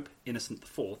the Pope, Innocent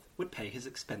IV, would pay his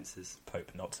expenses.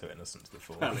 Pope, not so innocent to the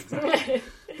full. Well, exactly.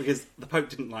 Because the Pope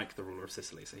didn't like the ruler of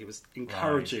Sicily, so he was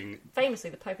encouraging... Famously,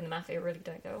 the Pope and the Mafia really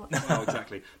don't go on. Oh,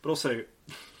 exactly. But also,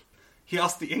 he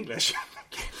asked the English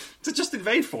to just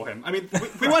invade for him. I mean,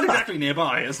 we weren't exactly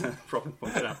nearby, as Robin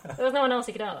pointed out. There was no one else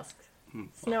he could ask.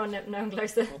 There's no one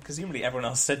closer. Well, presumably everyone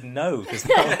else said no, because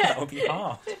that would be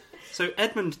hard. So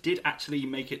Edmund did actually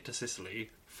make it to Sicily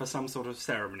for some sort of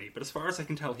ceremony, but as far as I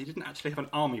can tell, he didn't actually have an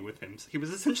army with him. So he was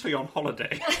essentially on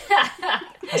holiday.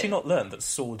 Has he not learned that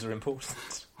swords are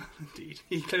important? Indeed.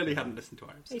 He clearly hadn't listened to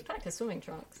our episode. He's packed his swimming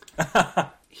trunks.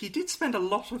 He did spend a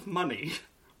lot of money,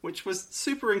 which was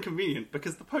super inconvenient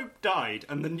because the Pope died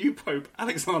and the new Pope,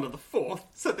 Alexander IV,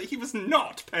 said that he was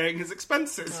not paying his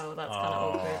expenses. Oh, that's kind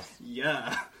of awkward.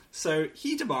 Yeah. So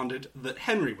he demanded that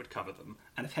Henry would cover them,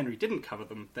 and if Henry didn't cover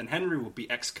them, then Henry would be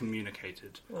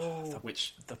excommunicated.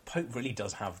 Which, The Pope really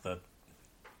does have the...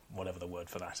 whatever the word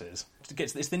for that is.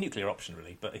 It's the nuclear option,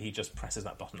 really, but he just presses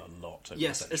that button a lot over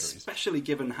yes, the centuries. especially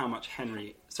given how much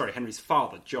Henry's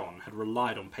father, John, had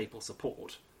relied on papal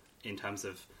support in terms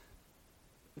of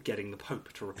getting the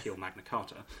Pope to repeal Magna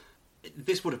Carta.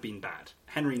 This would have been bad.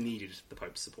 Henry needed the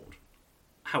Pope's support.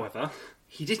 However,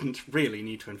 he didn't really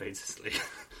need to invade Sicily.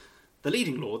 The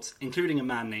leading lords, including a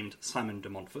man named Simon de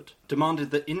Montfort, demanded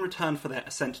that in return for their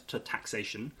assent to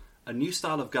taxation, a new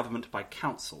style of government by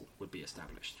council would be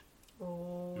established.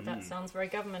 Oh, that sounds very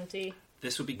governmenty.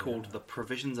 This would be called the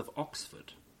Provisions of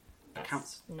Oxford.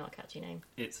 That's not a catchy name.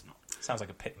 It's not. Sounds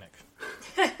like a picnic.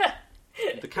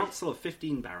 The Council of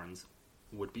 15 Barons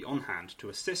would be on hand to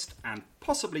assist and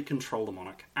possibly control the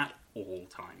monarch at all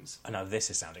times. And now this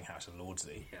is sounding House of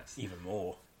Lordsy. Yes. Even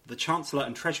more. The Chancellor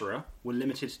and Treasurer were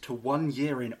limited to 1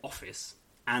 year in office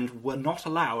and were not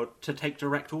allowed to take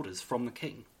direct orders from the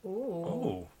King. Ooh.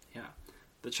 Oh. Yeah.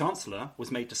 The Chancellor was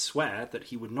made to swear that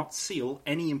he would not seal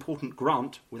any important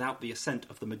grant without the assent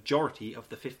of the majority of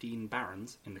the 15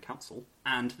 barons in the council,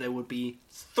 and there would be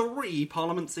 3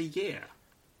 parliaments a year.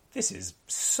 This is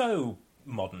so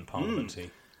modern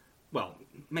parliamenty. Well,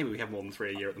 maybe we have more than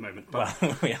 3 a year at the moment, but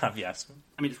Well, we have, yes.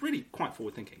 I mean, it's really quite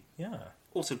forward-thinking. Yeah.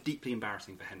 Also deeply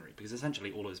embarrassing for Henry, because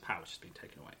essentially all of his power has just been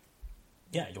taken away.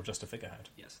 Yeah, you're just a figurehead.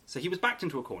 Yes. So he was backed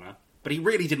into a corner, but he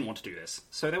really didn't want to do this.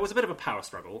 So there was a bit of a power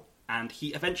struggle, and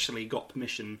he eventually got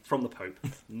permission from the Pope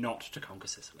not to conquer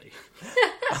Sicily.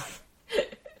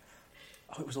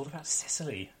 Oh, it was all about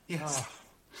Sicily. Yes. Oh.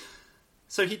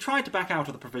 So he tried to back out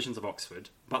of the provisions of Oxford,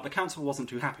 but the council wasn't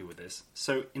too happy with this.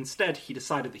 So instead he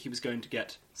decided that he was going to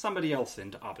get somebody else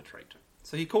in to arbitrate.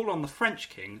 So he called on the French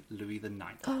king, Louis IX.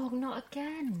 Oh, not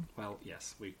again. Well,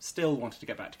 yes, we still wanted to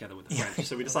get back together with the French,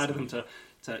 so we decided them to,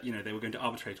 they were going to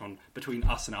arbitrate on between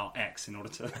us and our ex in order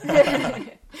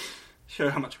to show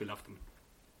how much we love them.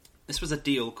 This was a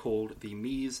deal called the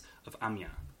Mise of Amiens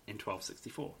in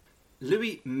 1264.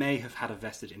 Louis may have had a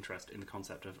vested interest in the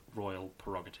concept of royal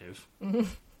prerogative.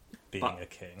 Being a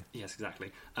king. Yes,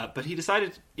 exactly. But he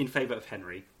decided in favour of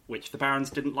Henry, which the barons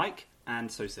didn't like,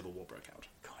 and so civil war broke out.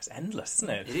 God, it's endless, isn't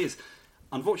it? It is.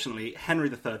 Unfortunately, Henry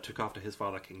III took after his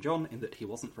father King John in that he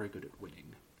wasn't very good at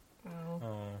winning. Oh.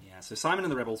 Yeah, so Simon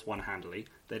and the rebels won handily.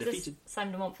 They Is defeated... this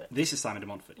Simon de Montfort? This is Simon de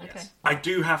Montfort, yes. Okay. I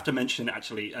do have to mention,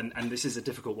 actually, and this is a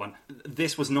difficult one,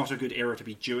 this was not a good era to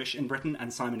be Jewish in Britain,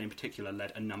 and Simon in particular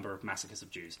led a number of massacres of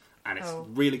Jews. And it's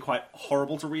really quite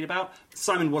horrible to read about.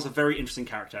 Simon was a very interesting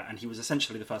character, and he was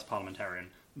essentially the first parliamentarian,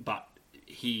 but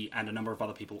he and a number of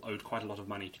other people owed quite a lot of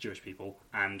money to Jewish people,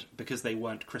 and because they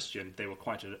weren't Christian, they were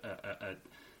quite a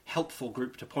helpful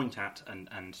group to point at,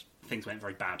 and things went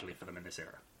very badly for them in this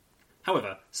era.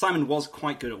 However, Simon was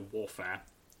quite good at warfare,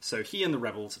 so he and the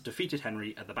rebels defeated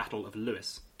Henry at the Battle of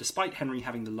Lewes, despite Henry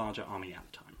having the larger army at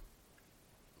the time.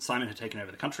 Simon had taken over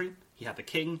the country, he had the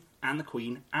king and the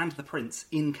queen and the prince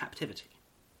in captivity.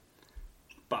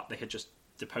 But they had just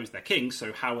deposed their king,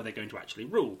 so how were they going to actually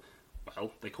rule?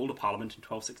 Well, they called a parliament in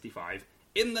 1265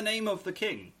 in the name of the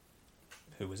king.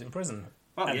 Who was in prison.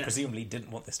 Well, and yes. presumably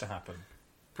didn't want this to happen.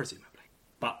 Presumably.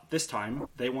 But this time,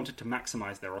 they wanted to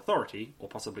maximise their authority, or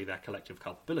possibly their collective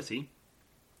culpability,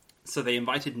 so they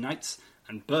invited knights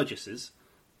and burgesses,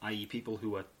 i.e. people who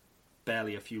were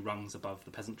barely a few rungs above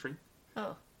the peasantry,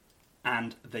 Oh.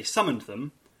 and they summoned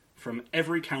them from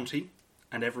every county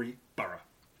and every borough.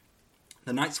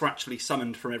 The knights were actually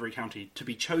summoned from every county to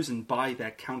be chosen by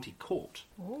their county court,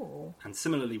 Oh. and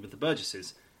similarly with the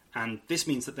burgesses, and this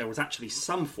means that there was actually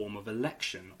some form of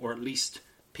election, or at least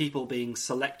people being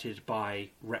selected by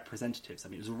representatives. I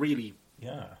mean, it was really,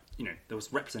 Yeah. there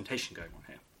was representation going on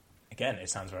here. Again, it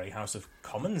sounds very House of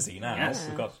Commons-y now. Yes.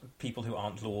 We've got people who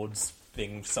aren't lords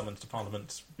being summoned to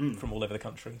Parliament from all over the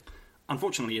country.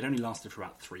 Unfortunately, it only lasted for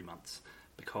about 3 months,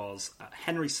 because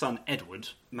Henry's son Edward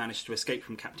managed to escape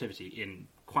from captivity in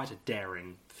quite a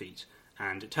daring feat,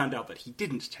 and it turned out that he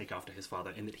didn't take after his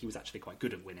father in that he was actually quite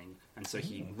good at winning, and so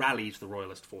he rallied the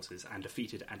royalist forces and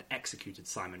defeated and executed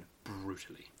Simon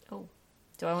brutally. Oh.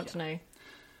 Do I want to know?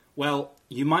 Well,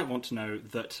 you might want to know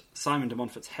that Simon de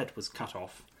Montfort's head was cut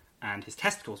off, and his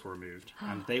testicles were removed,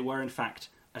 and they were in fact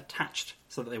attached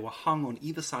so that they were hung on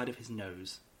either side of his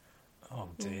nose. Oh,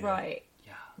 dear. Right.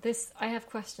 Yeah. I have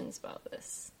questions about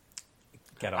this.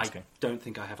 Get asking. I don't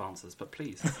think I have answers, but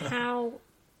please.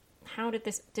 How did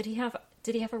this? Did he have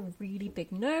a really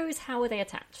big nose? How were they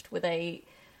attached? Were they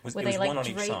It were was they like one on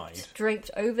each draped side.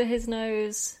 draped over his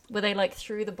nose? Were they like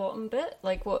through the bottom bit?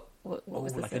 Like what Oh,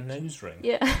 was the like thing? a nose ring.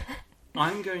 Yeah.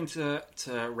 I'm going to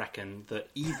reckon that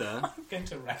either I'm going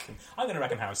to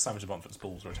reckon how Simon de Montfort's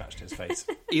balls were attached to his face.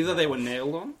 either they were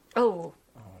nailed on. Oh,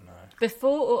 Oh, no.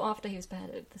 before or after he was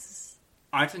beheaded? This is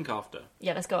I think after.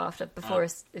 yeah. Let's go after. Before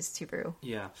is too brutal.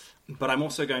 Yeah. But I'm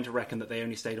also going to reckon that they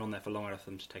only stayed on there for long enough for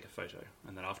them to take a photo,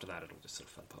 and then after that it all just sort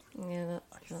of fell apart. Yeah,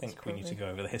 I think we need to go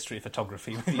over the history of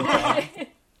photography with you.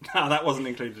 No, that wasn't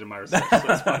included in my research, so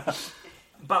that's fine.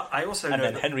 But I also know And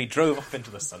then that Henry drove off into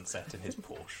the sunset in his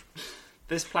Porsche.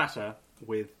 this platter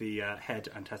with the head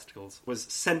and testicles was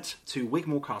sent to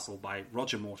Wigmore Castle by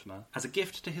Roger Mortimer as a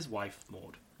gift to his wife,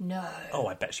 Maud. No. Oh,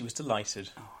 I bet she was delighted.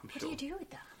 Oh, I'm What do sure. you do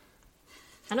with that?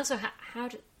 And also, how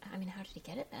did he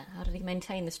get it there? How did he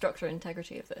maintain the structure and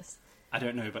integrity of this? I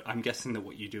don't know, but I'm guessing that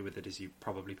what you do with it is you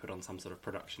probably put on some sort of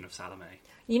production of Salome.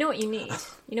 You know what you need?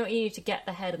 You know what you need to get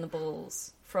the head and the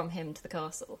balls from him to the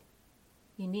castle?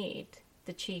 You need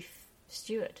the chief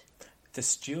steward. The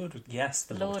steward, yes,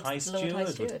 the Lord- Lord High Lord Steward High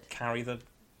would Steward. carry the...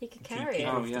 He could Keep carry it. it.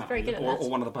 Oh, He's yeah. very good at or that.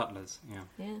 one of the butlers, yeah.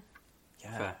 Yeah.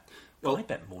 Yeah. Fair. Well, Well, I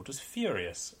bet Maud was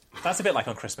furious. That's a bit like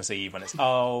on Christmas Eve when it's,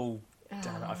 oh,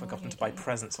 Damn it, I've forgotten what to do you buy do?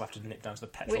 presents, so I have to nip down to the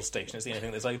petrol Which- station. It's the only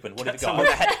thing that's open. What have you got? Oh,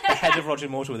 the head of Roger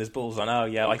Mortimer with his balls on. Oh,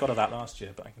 yeah, I got her that last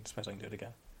year, but I suppose I can do it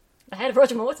again. The head of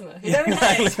Roger Mortimer. Who's over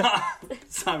there?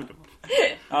 Simon.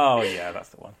 Oh, yeah, that's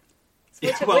the one.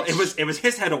 Yeah, well, it was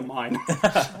his head on mine.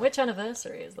 Which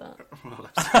anniversary is that?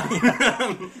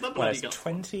 Well, it's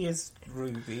 20 years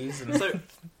rubies. And... So,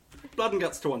 blood and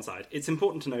guts to one side. It's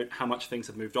important to note how much things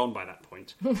have moved on by that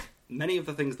point. Many of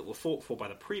the things that were fought for by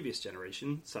the previous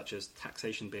generation, such as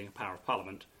taxation being a power of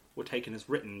parliament, were taken as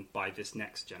written by this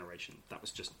next generation. That was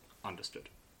just understood.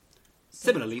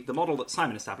 Similarly, the model that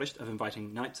Simon established of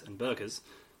inviting knights and burghers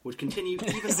would continue even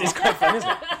This is quite fun, isn't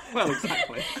it? Well,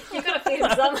 exactly. You've got to feed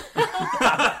some.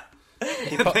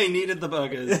 They needed the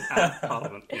burghers at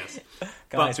Parliament, yes.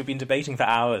 Guys, we've been debating for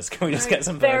hours. Can we just get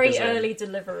some Very burgers in? early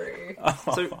delivery.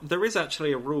 So there is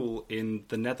actually a rule in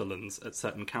the Netherlands at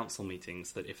certain council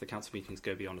meetings that if the council meetings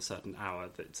go beyond a certain hour,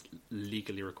 that it's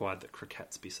legally required that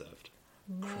croquettes be served.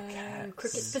 No,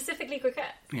 Crickets. specifically cricket.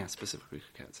 Yeah, specifically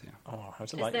croquettes, yeah. Oh, how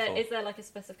Is delightful. there like a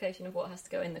specification of what has to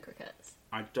go in the crickets?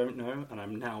 I don't know, and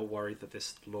I'm now worried that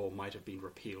this law might have been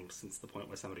repealed since the point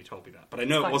where somebody told me that. But I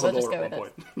know It's it was fine, a we'll law just at go one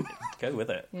with point. Go with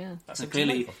it. Yeah. That's So a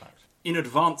clearly- delightful fact. In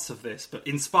advance of this, but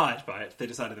inspired by it, they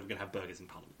decided they were going to have burgers in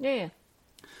Parliament. Yeah.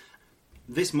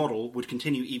 This model would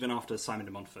continue even after Simon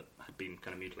de Montfort had been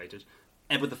kind of mutilated.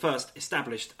 Edward I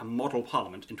established a model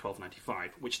parliament in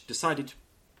 1295, which decided,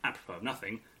 apropos of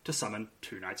nothing, to summon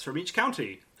 2 knights from each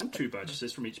county and 2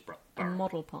 burgesses from each A borough.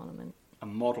 model parliament. A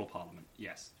model parliament,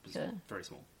 yes. It was Yeah. very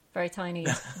small. Very tiny.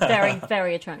 Very,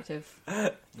 very attractive.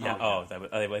 Yeah, Oh, they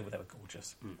were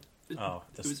gorgeous. Oh,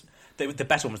 It was the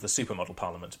better one was the supermodel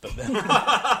parliament, but then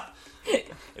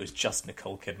it was just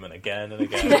Nicole Kidman again and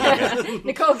again and again.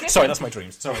 Nicole Kidman. Sorry, that's my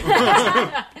dreams. Sorry.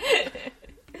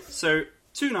 So,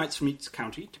 2 knights from each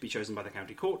county to be chosen by the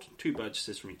county court, 2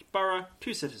 burgesses from each borough,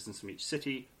 2 citizens from each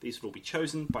city. These would all be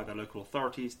chosen by their local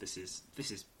authorities. This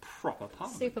is proper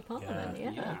parliament. Super parliament,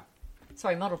 Yeah. yeah.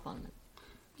 Sorry, model parliament.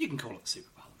 You can call it super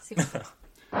parliament. Super.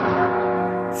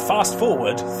 Fast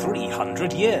forward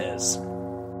 300 years.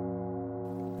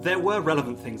 There were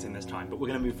relevant things in this time, but we're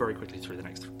going to move very quickly through the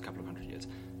next couple of hundred years.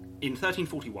 In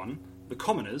 1341, the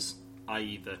commoners,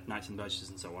 i.e. the knights and burgesses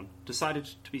and so on, decided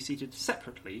to be seated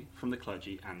separately from the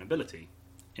clergy and nobility,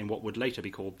 in what would later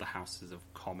be called the Houses of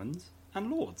Commons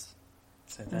and Lords.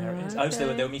 So there it is. Oh,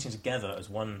 so they were meeting together as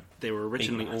one. They were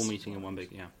originally Big all mass. meeting in one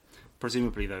big, yeah.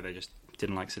 Presumably, though, they just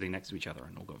didn't like sitting next to each other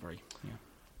and all got very, yeah.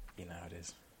 You know how it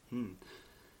is.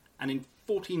 And in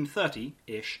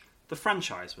 1430-ish, the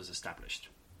franchise was established.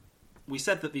 We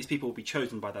said that these people would be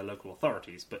chosen by their local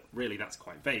authorities, but really that's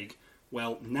quite vague.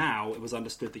 Well, now it was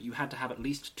understood that you had to have at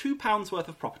least £2 worth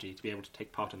of property to be able to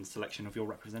take part in the selection of your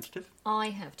representative. I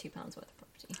have £2 worth of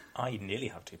property. I nearly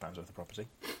have £2 worth of property.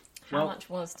 How Well, much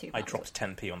was £2? I dropped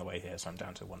 10p on the way here, so I'm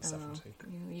down to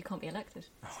 170. You can't be elected.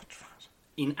 Oh, drat.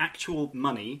 In actual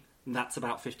money, that's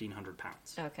about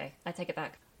 £1,500. Okay, I take it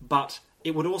back. But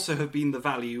it would also have been the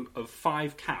value of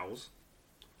 5 cows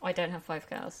I don't have 5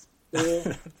 cows. or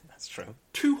That's true.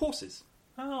 2 horses.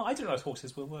 Oh, I didn't realise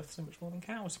horses were worth so much more than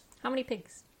cows. How many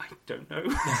pigs? I don't know.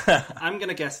 I'm going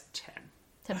to guess 10.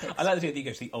 10 pigs. I like the idea that you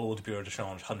go to the old Bureau de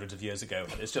Change hundreds of years ago,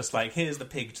 and it's just like, here's the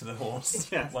pig to the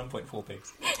horse. Yeah. 1.4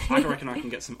 pigs. I reckon I can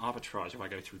get some arbitrage if I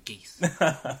go through geese.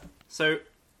 So,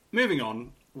 moving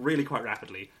on really quite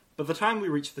rapidly, by the time we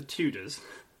reach the Tudors,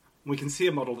 we can see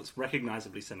a model that's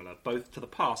recognisably similar, both to the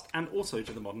past and also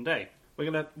to the modern day. We're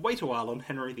going to wait a while on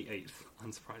Henry VIII,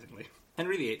 unsurprisingly.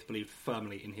 Henry VIII believed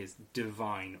firmly in his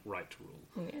divine right to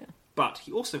rule. Yeah. But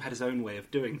he also had his own way of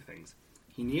doing things.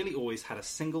 He nearly always had a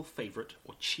single favourite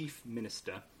or chief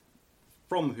minister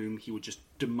from whom he would just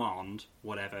demand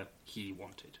whatever he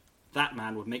wanted. That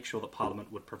man would make sure that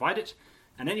Parliament would provide it,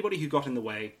 and anybody who got in the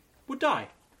way would die.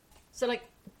 So, like,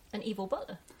 an evil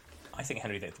butler? I think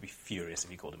Henry VIII would be furious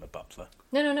if you called him a butler.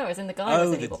 No, as in the guy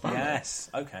was an evil butler. yes.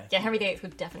 Okay. Yeah, Henry VIII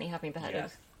would definitely have been beheaded. Yeah.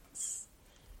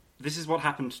 This is what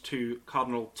happened to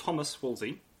Cardinal Thomas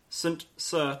Wolsey, St.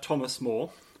 Sir Thomas More,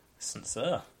 St.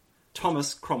 Sir.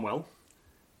 Thomas Cromwell,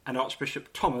 and Archbishop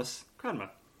Thomas Cranmer.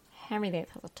 Henry VIII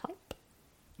has a type.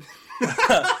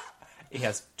 He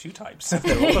has 2 types.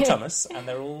 They're all a Thomas, and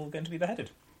they're all going to be beheaded.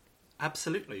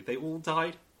 Absolutely, they all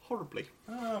died horribly.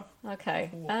 Oh, Okay.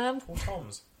 poor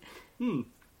Toms.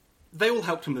 They all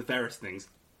helped him with various things.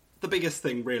 The biggest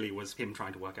thing really was him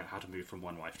trying to work out how to move from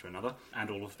one wife to another, and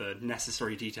all of the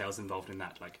necessary details involved in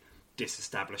that, like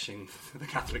disestablishing the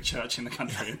Catholic Church in the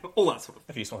country, all that sort of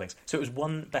A few small things. So it was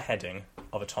 1 beheading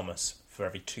of a Thomas for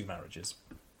every 2 marriages.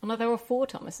 Oh, no, there were 4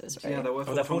 Thomases, right? Yeah, there were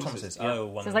Oh, there are 4 Thomases. Yeah. Oh,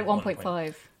 one. So it's like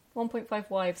 1.5. 1.5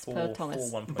 wives per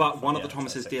Thomas. But one of the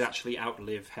Thomases did actually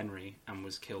outlive Henry and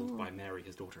was killed by Mary,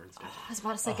 his daughter, instead. I was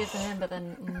about to say good for him, but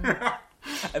then...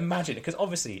 Imagine, because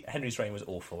obviously Henry's reign was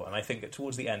awful, and I think that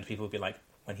towards the end people would be like,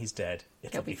 when he's dead,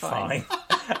 it'll be fine.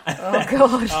 Oh,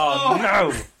 God. Oh,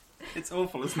 no! It's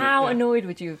awful, isn't it? How annoyed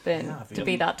would you have been to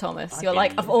be that Thomas? You're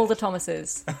like, of all the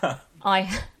Thomases,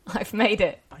 I've made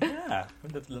it. Yeah,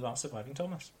 the last surviving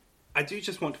Thomas. I do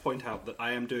just want to point out that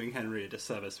I am doing Henry a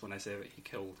disservice when I say that he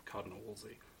killed Cardinal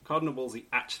Wolsey. Cardinal Wolsey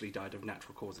actually died of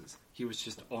natural causes. He was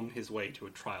just on his way to a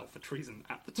trial for treason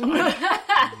at the time.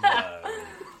 No.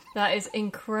 That is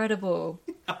incredible.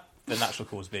 The natural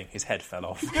cause being his head fell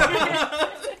off.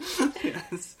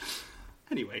 Yes.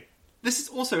 Anyway, this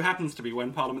also happens to be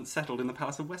when Parliament settled in the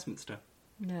Palace of Westminster.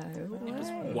 No way.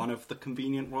 One of the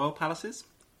convenient royal palaces,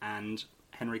 and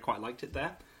Henry quite liked it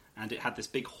there. And it had this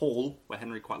big hall where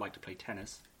Henry quite liked to play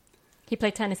tennis. He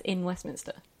played tennis in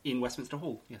Westminster. In Westminster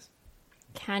Hall, yes.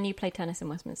 Can you play tennis in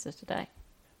Westminster today?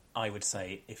 I would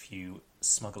say if you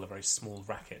smuggle a very small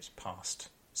racket past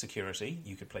security,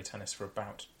 you could play tennis for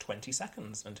about 20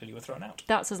 seconds until you were thrown out.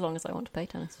 That's as long as I want to play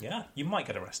tennis. Yeah, you might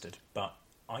get arrested, but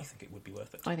I think it would be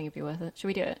worth it. I think it'd be worth it. Should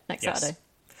we do it next Yes. Saturday?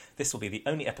 This will be the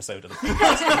only episode of the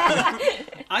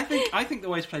I think the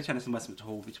way to play tennis in Westminster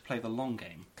Hall would be to play the long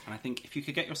game. And I think if you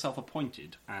could get yourself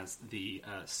appointed as the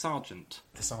sergeant...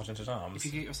 The Sergeant-at-Arms. If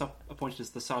you could get yourself appointed as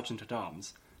the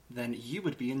sergeant-at-arms, then you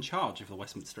would be in charge of the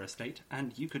Westminster estate,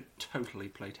 and you could totally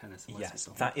play tennis in Yes, Westminster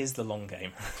Hall. that is the long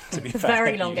game, to be The fair.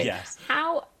 very long game. Yes.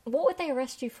 What would they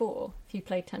arrest you for if you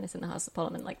played tennis in the House of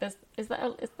Parliament? Like, there's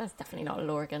definitely not a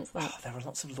law against that. There are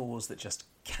lots of laws that just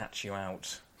catch you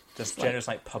out. Just general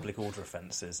like public order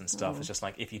offences and stuff. It's just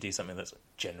like, if you do something that's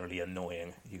generally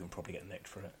annoying, you can probably get nicked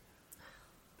for it.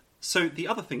 So the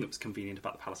other thing that was convenient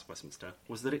about the Palace of Westminster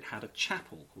was that it had a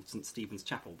chapel called St Stephen's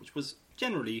Chapel, which was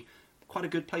generally quite a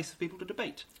good place for people to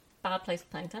debate. Bad place for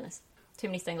playing tennis. Too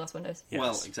many stained glass windows. Yes.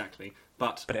 Well, exactly.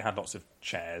 But it had lots of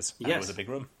chairs, and Yes. it was a big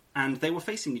room. And they were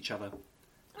facing each other.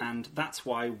 And that's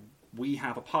why we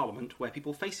have a parliament where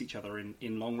people face each other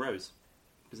in long rows.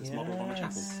 Because it's modelled on a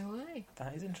chapel. No way.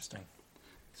 That is interesting.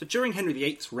 So during Henry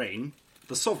VIII's reign,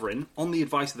 the sovereign, on the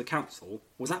advice of the council,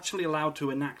 was actually allowed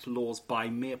to enact laws by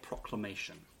mere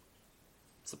proclamation.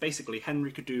 So basically,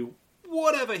 Henry could do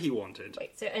whatever he wanted.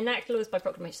 Wait, so enact laws by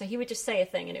proclamation. So he would just say a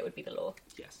thing and it would be the law.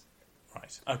 Yes.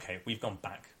 Right. Okay, we've gone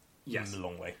back Yes. a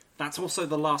long way. That's also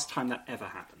the last time that ever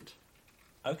happened.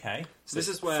 Okay. So this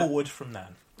is where... Forward from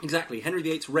then. Exactly. Henry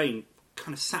VIII's reign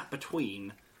kind of sat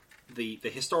between the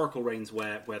historical reigns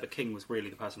where the king was really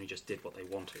the person who just did what they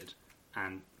wanted,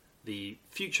 and the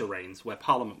future reigns where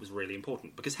Parliament was really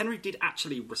important. Because Henry did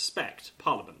actually respect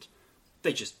Parliament.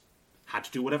 They just had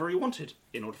to do whatever he wanted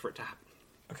in order for it to happen.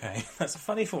 Okay, that's a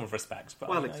funny form of respect, but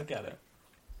Well, I exactly. get it.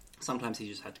 Sometimes he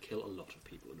just had to kill a lot of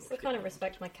people in order It's the to kind get of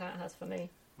respect my cat has for me.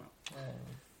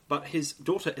 But his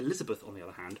daughter Elizabeth, on the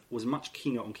other hand, was much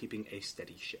keener on keeping a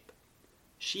steady ship.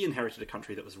 She inherited a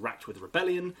country that was racked with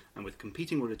rebellion and with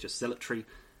competing religious zealotry,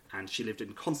 and she lived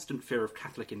in constant fear of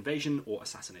Catholic invasion or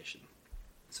assassination.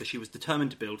 So she was determined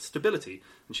to build stability,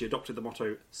 and she adopted the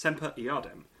motto Semper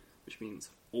Eadem, which means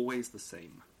always the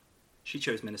same. She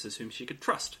chose ministers whom she could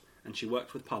trust, and she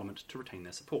worked with Parliament to retain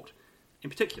their support. In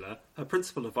particular, her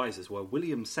principal advisors were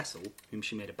William Cecil, whom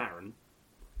she made a baron,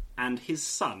 and his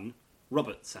son,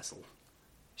 Robert Cecil.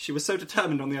 She was so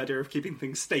determined on the idea of keeping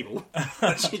things stable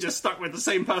that she just stuck with the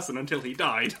same person until he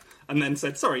died, and then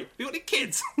said, sorry, we got any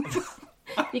kids?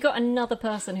 You got another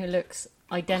person who looks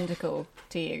identical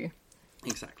to you.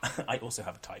 Exactly. I also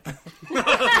have a type.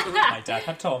 My dad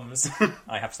had Toms.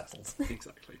 I have Cecils.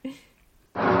 Exactly.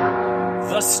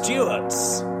 The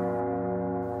Stuarts.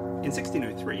 In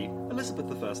 1603,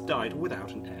 Elizabeth I died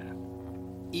without an heir.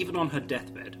 Even on her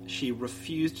deathbed, she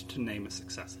refused to name a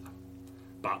successor.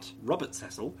 But Robert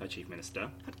Cecil, her chief minister,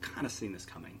 had kind of seen this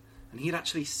coming, and he had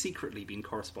actually secretly been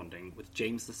corresponding with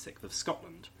James VI of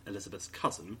Scotland, Elizabeth's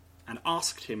cousin, and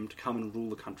asked him to come and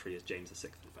rule the country as James VI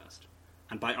first.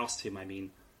 And by asked him, I mean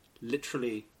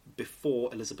literally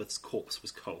before Elizabeth's corpse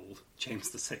was cold, James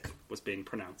VI was being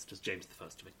pronounced as James I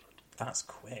of England. That's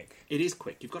quick. It is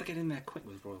quick. You've got to get in there quick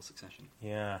with royal succession.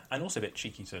 Yeah, and also a bit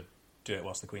cheeky to do it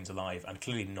whilst the Queen's alive, and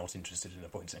clearly not interested in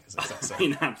appointing a successor. I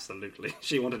mean, absolutely.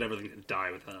 She wanted everything to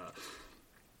die with her.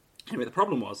 Anyway, the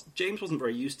problem was, James wasn't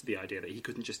very used to the idea that he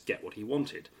couldn't just get what he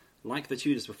wanted. Like the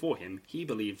Tudors before him, he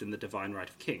believed in the divine right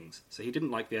of kings, so he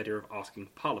didn't like the idea of asking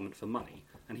Parliament for money,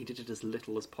 and he did it as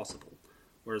little as possible.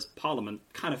 Whereas Parliament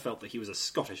kind of felt that he was a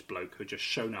Scottish bloke who'd just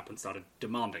shown up and started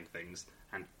demanding things,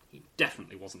 and he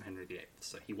definitely wasn't Henry VIII,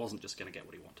 so he wasn't just going to get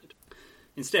what he wanted.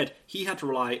 Instead, he had to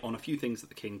rely on a few things that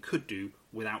the king could do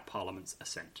without Parliament's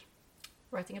assent.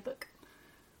 Writing a book.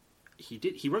 He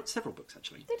did. He wrote several books,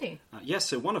 actually. Did he? Yes,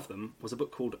 so one of them was a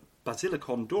book called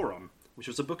Basilicon Doron, which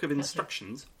was a book of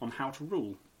instructions on how to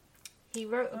rule. He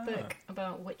wrote a book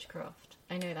about witchcraft.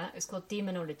 I know that. It's called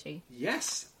Demonology.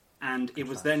 Yes, and it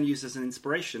was then used as an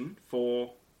inspiration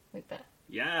for... Macbeth.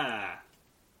 Yeah.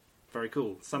 Very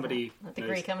cool. Somebody That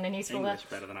degree coming in useful there. English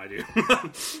better than I do.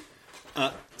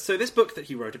 So this book that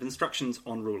he wrote of instructions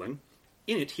on ruling,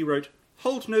 in it he wrote,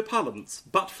 "Hold no parliaments,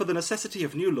 but for the necessity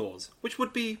of new laws, which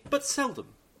would be but seldom."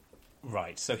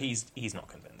 Right, so he's not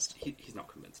convinced. He's not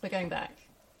convinced. We're going back.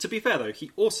 To be fair, though,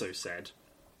 he also said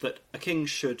that a king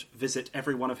should visit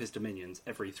every one of his dominions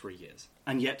every 3 years.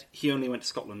 And yet, he only went to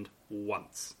Scotland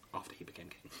once after he became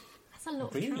king. That's a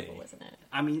lot Really? of travel, isn't it?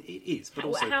 I mean, it is, but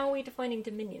also... How are we defining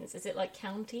dominions? Is it like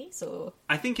counties, or...?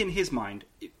 I think in his mind,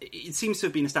 it seems to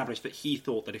have been established that he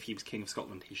thought that if he was king of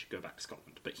Scotland, he should go back to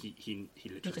Scotland. But he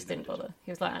literally He just didn't never did. bother.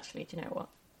 He was like, actually, do you know what?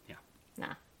 Yeah.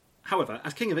 Nah. However,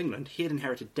 as king of England, he had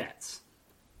inherited debts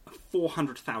of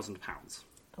 £400,000.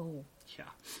 Oh. Yeah.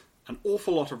 An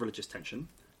awful lot of religious tension,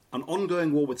 an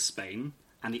ongoing war with Spain,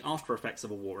 and the after effects of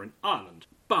a war in Ireland.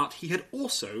 But he had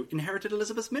also inherited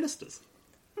Elizabeth's ministers,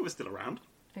 who were still around.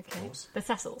 Okay. course. The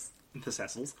Cecils. The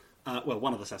Cecils. Well,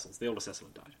 one of the Cecils. The older Cecil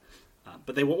had died.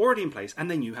 But they were already in place,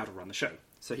 and they knew how to run the show.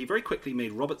 So he very quickly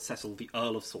made Robert Cecil the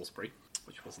Earl of Salisbury,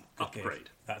 which was an Okay, upgrade.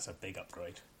 That's a big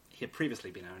upgrade. He had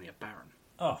previously been only a baron.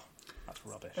 Oh, that's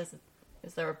rubbish.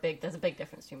 There's a big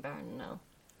difference between Baron and Earl.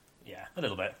 Yeah, a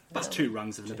little bit. That's 2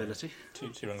 rungs of nobility.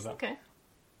 Two rungs up. Okay.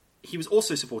 He was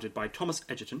also supported by Thomas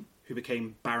Egerton, who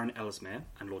became Baron Ellesmere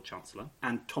and Lord Chancellor,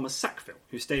 and Thomas Sackville,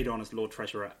 who stayed on as Lord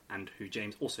Treasurer and who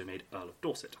James also made Earl of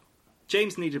Dorset.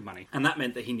 James needed money, and that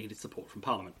meant that he needed support from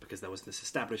Parliament, because there was this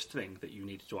established thing that you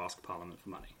needed to ask Parliament for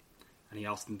money. And he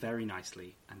asked them very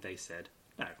nicely, and they said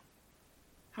no.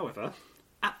 However,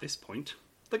 at this point,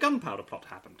 the gunpowder plot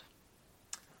happened,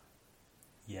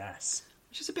 Yes.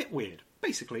 which is a bit weird.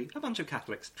 Basically, a bunch of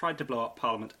Catholics tried to blow up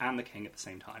Parliament and the King at the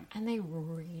same time. And they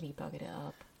really buggered it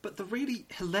up. But the really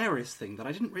hilarious thing that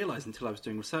I didn't realise until I was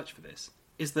doing research for this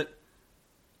is that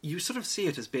you sort of see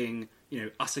it as being,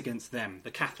 us against them,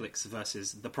 the Catholics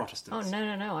versus the Protestants. Oh,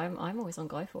 no. I'm always on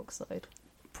Guy Fawkes' side.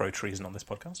 Pro-treason on this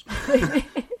podcast.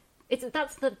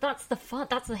 That's the fun.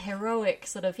 That's the heroic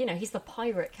sort of. He's the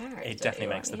pirate character. It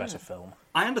definitely makes the yeah. better film.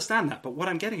 I understand that, but what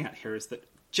I'm getting at here is that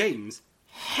James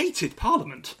hated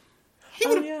Parliament. He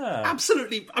would have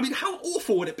absolutely... I mean, how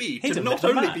awful would it be He'd to have not never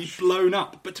only matched. be blown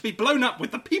up, but to be blown up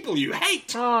with the people you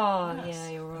hate? Oh, yeah,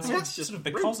 you're right. So that's just Sort of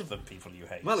because of the people you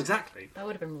hate. Well, exactly. That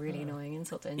would have been really annoying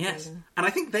insult to injury. Yes, and I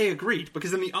think they agreed,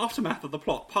 because in the aftermath of the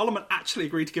plot, Parliament actually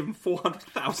agreed to give him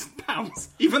 £400,000,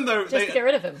 even though Just to get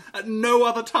rid of him. At no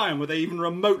other time were they even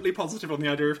remotely positive on the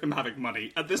idea of him having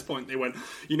money. At this point, they went,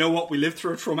 you know what, we lived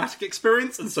through a traumatic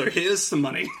experience, and so here's some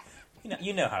money.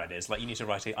 You know how it is. Like, you need to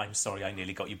write "I'm sorry, I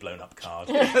nearly got you blown up" card.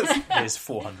 Here's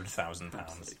 £400,000.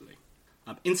 Absolutely.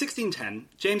 In 1610,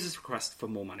 James's request for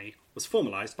more money was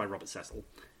formalised by Robert Cecil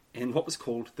in what was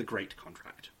called the Great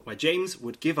Contract, where James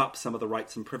would give up some of the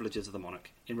rights and privileges of the monarch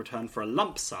in return for a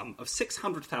lump sum of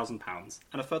 £600,000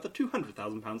 and a further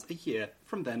 £200,000 a year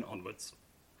from then onwards.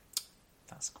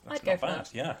 That's I'd go not for bad.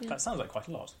 that. Yeah, that sounds like quite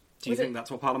a lot. Do you Was think it- that's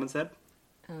what Parliament said?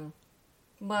 Oh.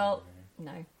 Well,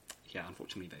 no. Yeah,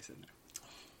 unfortunately they said no.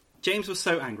 James was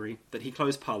so angry that he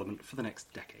closed Parliament for the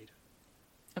next decade.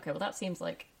 Okay, well, that seems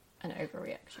like an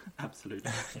overreaction.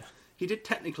 Absolutely. He did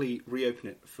technically reopen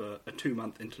it for a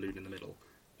 2-month interlude in the middle,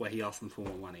 where he asked them for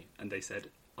more money, and they said,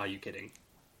 "Are you kidding?"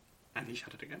 And he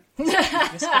shut it again.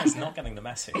 This guy's not getting the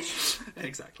message.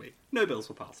 Exactly. No bills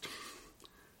were passed.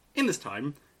 In this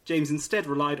time, James instead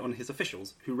relied on his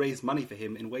officials, who raised money for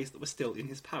him in ways that were still in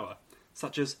his power,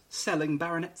 such as selling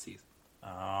baronetcies.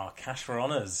 Ah, cash for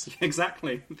honours.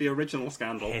 Exactly, the original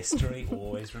scandal. History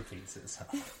always repeats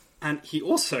itself. And he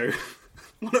also,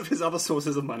 one of his other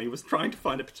sources of money was trying to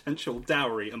find a potential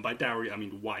dowry, and by dowry I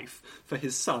mean wife, for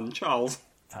his son, Charles.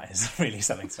 That is really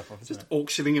selling stuff off, isn't Just it?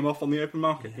 auctioning him off on the open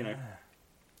market, It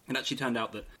actually turned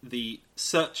out that the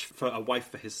search for a wife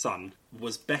for his son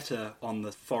was better on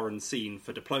the foreign scene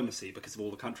for diplomacy because of all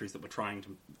the countries that were trying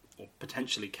to, or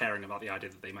potentially caring about the idea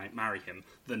that they might marry him,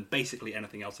 than basically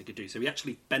anything else he could do. So he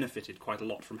actually benefited quite a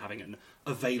lot from having an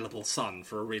available son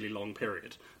for a really long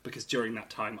period, because during that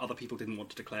time other people didn't want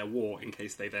to declare war in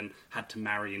case they then had to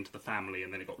marry into the family,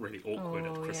 and then it got really awkward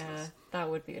at Christmas. Yeah, that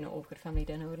would be an awkward family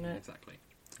dinner, wouldn't it? Exactly.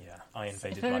 Yeah, I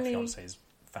invaded If my only- fiance's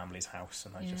family's house,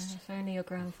 and I Yeah, just... if only your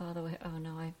grandfather were... Oh,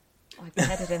 no, I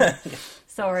beheaded him.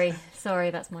 Sorry,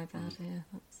 that's my bad,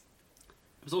 yeah.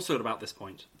 It was also at about this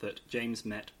point that James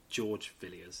met George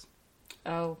Villiers.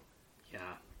 Oh,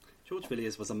 Yeah. George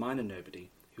Villiers was a minor nobody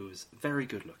who was very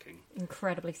good looking.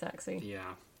 incredibly sexy.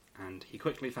 Yeah. And he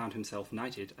quickly found himself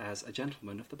knighted as a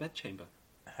gentleman of the bedchamber.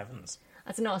 Heavens.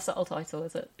 That's not a subtle title,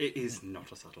 is it? It is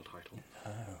not a subtle title. Oh.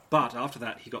 But after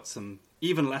that, he got some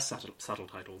even less subtle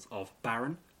titles of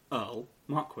Baron, Earl,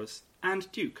 Marquess,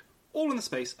 and Duke, all in the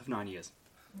space of 9 years.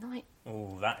 Night.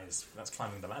 Oh, that's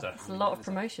climbing the ladder. That's a lot of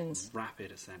promotions.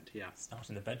 Rapid ascent, yeah. Start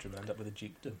in the bedroom and end up with a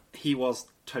dukedom. He was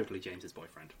totally James's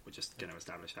boyfriend. We're just going to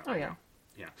establish that Oh, right yeah. now.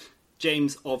 Yeah.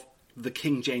 James of the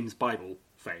King James Bible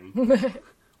fame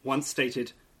once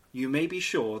stated, "You may be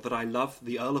sure that I love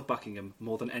the Earl of Buckingham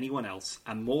more than anyone else,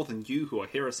 and more than you who are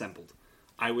here assembled.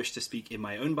 I wish to speak in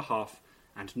my own behalf,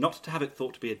 and not to have it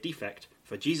thought to be a defect,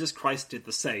 for Jesus Christ did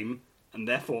the same, and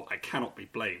therefore I cannot be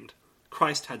blamed.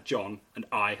 Christ had John, and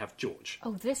I have George."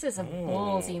 Oh, this is a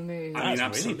ballsy move. I mean,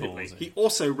 That's really absolutely. ballsy. He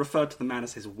also referred to the man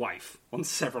as his wife on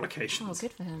several Oh, occasions.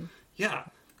 good for him. Yeah.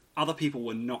 Other people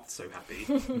were not so happy.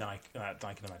 No, I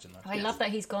can imagine that. I love that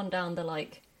he's gone down the,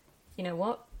 like, you know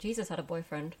what? Jesus had a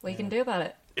boyfriend. What are you going to do about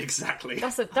it? Exactly.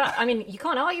 I mean, you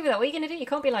can't argue with that. What are you going to do? You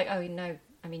can't be like, oh, no.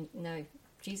 I mean, no.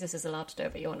 Jesus is allowed to do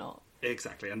it, but you're not.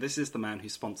 Exactly. And this is the man who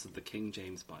sponsored the King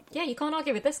James Bible. Yeah, you can't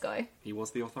argue with this guy. He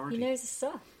was the authority. He knows his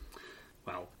stuff.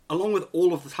 Well, along with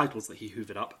all of the titles that he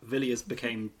hoovered up, Villiers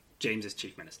became James's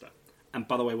chief minister. And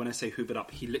by the way, when I say hoovered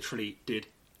up, he literally did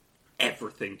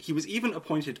everything. He was even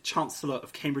appointed Chancellor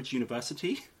of Cambridge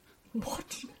University.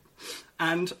 What?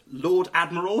 And Lord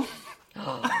Admiral.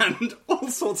 And all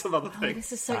sorts of other Oh, things.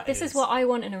 this is what I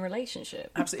want in a relationship.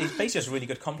 Absolutely. It's basically just really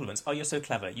good compliments. Oh, you're so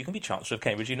clever. You can be Chancellor of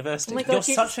Cambridge University. Oh my God, you're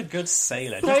you such a good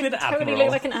sailor. So You've been an totally admiral. look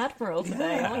like an admiral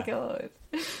today. Yeah. Oh my god.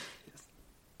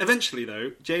 Eventually,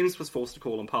 though, James was forced to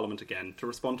call on Parliament again to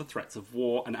respond to threats of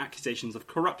war and accusations of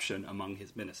corruption among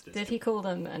his ministers. Did he call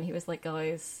them and he was like,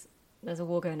 guys, there's a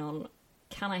war going on.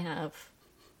 Can I have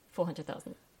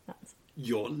 400,000?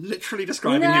 You're literally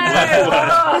describing No! him word for word.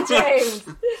 Oh, James!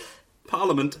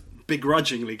 Parliament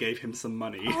begrudgingly gave him some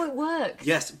money. Oh, it worked.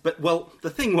 Yes, but, well, the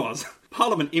thing was,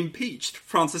 Parliament impeached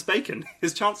Francis Bacon,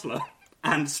 his Chancellor,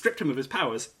 and stripped him of his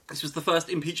powers. This was the first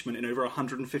impeachment in over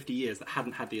 150 years that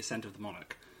hadn't had the assent of the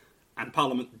monarch. And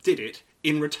Parliament did it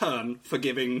in return for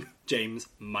giving James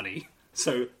money.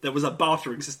 So there was a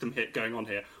bartering system here going on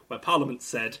here, where Parliament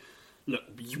said, look,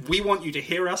 we want you to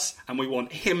hear us, and we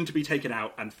want him to be taken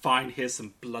out, and fine, here's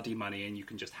some bloody money, and you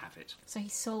can just have it. So he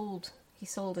sold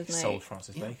his mate. Sold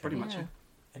Francis Bacon. Pretty much. Yeah.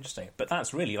 Interesting. But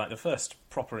that's really like the first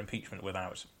proper impeachment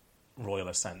without royal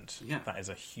assent. Yeah. That is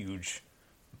a huge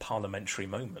parliamentary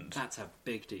moment. That's a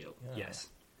big deal, Yeah. yes.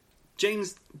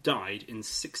 James died in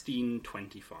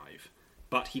 1625,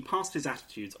 but he passed his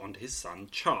attitudes on to his son,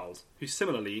 Charles, who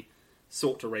similarly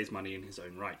sought to raise money in his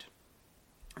own right.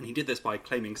 And he did this by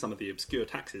claiming some of the obscure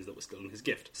taxes that were still in his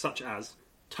gift, such as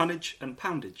tonnage and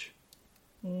poundage.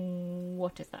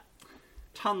 What is that?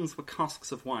 Tons were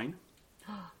casks of wine.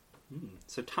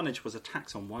 So tonnage was a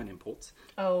tax on wine imports,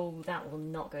 Oh, that will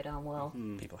not go down well.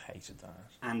 People hated that.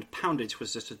 and poundage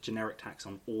was just a generic tax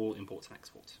on all imports and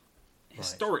exports.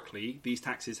 Historically, these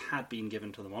taxes had been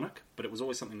given to the monarch, but it was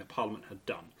always something that Parliament had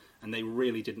done, and they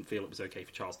really didn't feel it was okay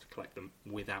for Charles to collect them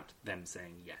without them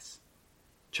saying yes.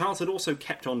 Charles had also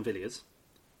kept on Villiers,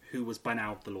 who was by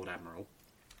now the Lord Admiral,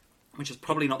 which is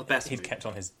probably not the best He'd move. kept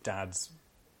on his dad's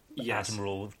Yes.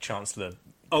 Admiral Chancellor.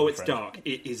 Oh, it's boyfriend. dark.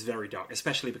 It is very dark,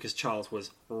 especially because Charles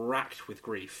was racked with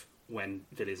grief when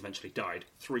Villiers eventually died.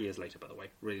 3 years later, by the way.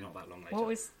 Really not that long later.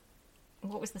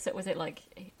 What was the set? Was it like,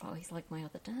 oh, he's like my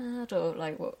other dad, or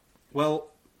like what? Well,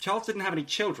 Charles didn't have any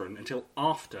children until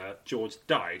after George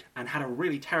died, and had a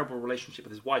really terrible relationship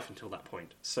with his wife until that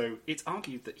point. So it's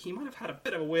argued that he might have had a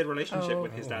bit of a weird relationship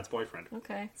with his dad's boyfriend.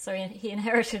 Okay, so he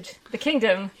inherited the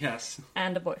kingdom Yes.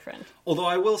 and a boyfriend. Although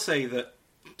I will say that,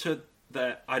 to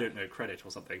their, I don't know, credit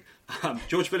or something,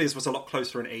 George Villiers was a lot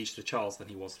closer in age to Charles than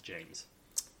he was to James.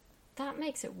 That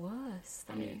makes it worse.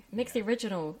 Though. mean, It makes the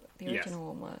original Yes.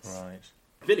 one worse. Right.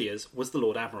 Villiers was the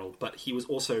Lord Admiral, but he was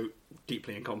also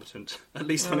deeply incompetent, at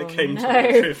least when it Oh, came to no.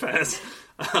 military affairs.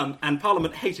 And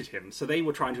Parliament hated him, so they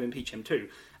were trying to impeach him too.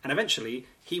 And eventually,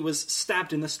 he was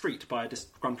stabbed in the street by a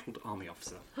disgruntled army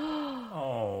officer.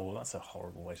 Oh, that's a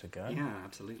horrible way to go. Yeah,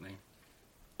 absolutely.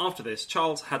 After this,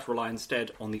 Charles had to rely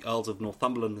instead on the Earls of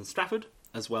Northumberland and Stafford,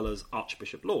 as well as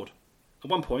Archbishop Laud. At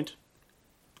one point,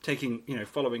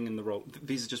 following in the role...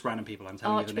 These are just random people, I'm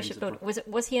telling you the names Archbishop of Lord.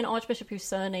 Was he an archbishop whose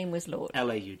surname was Lord?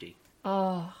 Laud.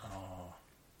 Oh,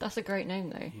 that's a great name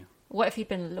though. Yeah. What if he'd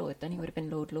been Lord? Then he would have been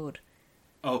Lord.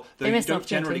 Oh, though They you missed an don't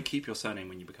generally opportunity. keep your surname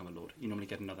when you become a lord. You normally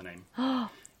get another name.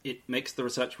 It makes the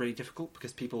research really difficult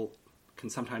because people can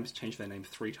sometimes change their name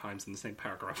 3 times in the same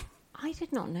paragraph. I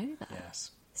did not know that.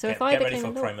 Yes. So get, if I get ready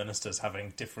became for a prime ministers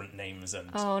having different names and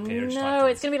Oh peerage no,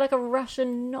 titles. it's going to be like a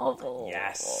Russian novel.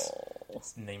 Yes.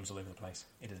 It's names all over the place.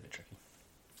 It is a bit tricky.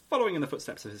 Following in the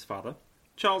footsteps of his father,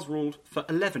 Charles ruled for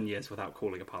 11 years without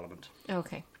calling a parliament.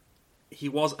 Okay. He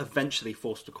was eventually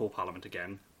forced to call parliament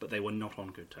again, but they were not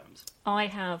on good terms. I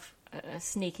have a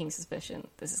sneaking suspicion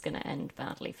this is going to end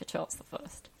badly for Charles I.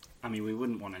 I mean, we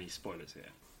wouldn't want any spoilers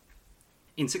here.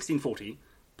 In 1640,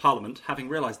 Parliament, having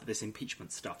realised that this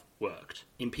impeachment stuff worked,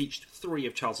 impeached 3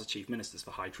 of Charles's chief ministers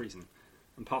for high treason,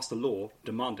 and passed a law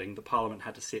demanding that Parliament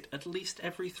had to sit at least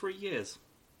every 3 years.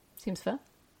 Seems fair.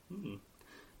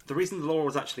 The reason the law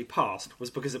was actually passed was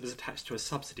because it was attached to a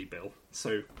subsidy bill,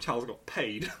 so Charles got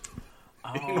paid.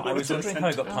 I was wondering how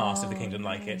it got passed if the king didn't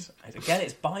like it. Again,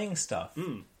 it's buying stuff.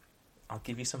 I'll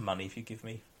give you some money if you give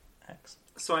me X.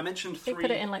 So I mentioned They 3...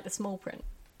 put it in like the small print.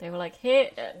 They were like, "Here,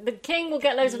 the king will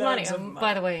get loads of money." Loads of money.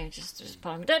 By the way, just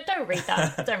Parliament. Don't read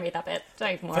that. Don't read that bit.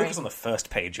 Don't even worry. Focus on the first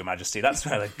page, Your Majesty. That's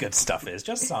where the good stuff is.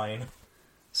 Just sign.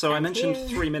 So I mentioned you.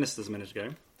 3 ministers a minute ago.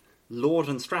 Lord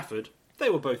and Strafford, they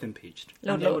were both impeached,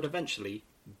 and they would eventually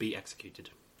be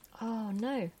executed. Oh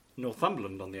no.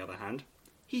 Northumberland, on the other hand,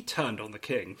 he turned on the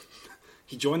king.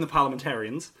 He joined the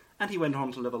parliamentarians, and he went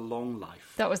on to live a long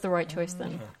life. That was the right choice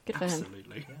then. Good for him.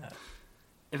 Absolutely. Yeah.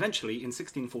 Eventually, in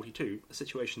 1642, the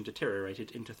situation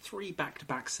deteriorated into 3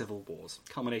 back-to-back civil wars,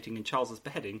 culminating in Charles's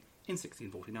beheading in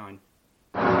 1649.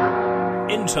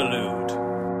 Interlude.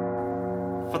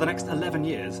 For the next 11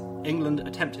 years, England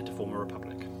attempted to form a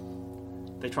republic.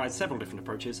 They tried several different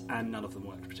approaches, and none of them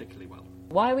worked particularly well.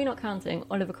 Why are we not counting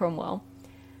Oliver Cromwell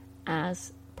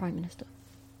as Prime Minister?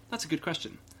 That's a good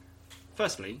question.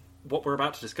 Firstly, what we're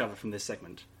about to discover from this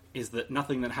segment is that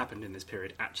nothing that happened in this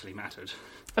period actually mattered.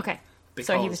 Okay. Because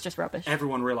So he was just rubbish.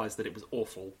 Everyone realised that it was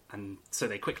awful, and so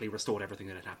they quickly restored everything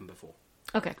that had happened before.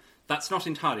 Okay. That's not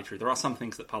entirely true. There are some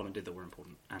things that Parliament did that were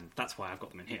important, and that's why I've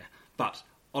got them in here. But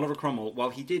Oliver Cromwell, while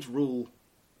he did rule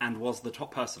and was the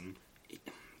top person,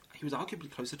 he was arguably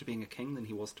closer to being a king than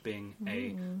he was to being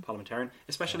a parliamentarian,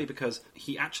 especially because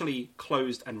he actually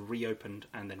closed and reopened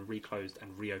and then reclosed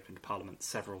and reopened Parliament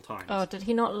several times. Oh, did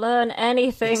he not learn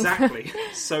anything? Exactly.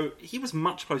 So he was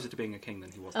much closer to being a king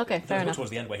than he was. Okay, fair enough. Towards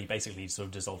the end, where he basically sort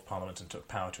of dissolved Parliament and took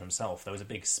power to himself, there was a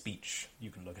big speech, you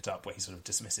can look it up, where he sort of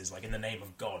dismisses, like, in the name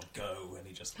of God, go, and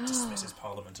he just dismisses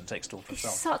Parliament and takes it all for He's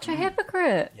himself. such a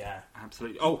hypocrite. Yeah.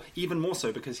 Absolutely. Oh, even more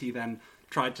so because he then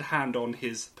tried to hand on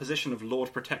his position of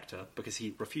Lord Protector, because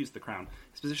he refused the crown.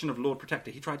 His position of Lord Protector,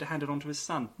 he tried to hand it on to his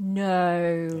son.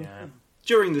 No. Yeah.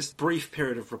 During this brief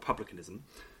period of republicanism,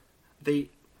 the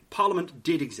Parliament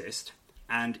did exist,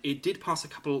 and it did pass a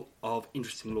couple of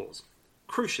interesting laws.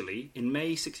 Crucially, in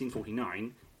May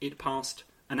 1649, it passed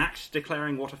an act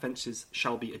declaring what offences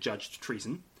shall be adjudged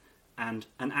treason, and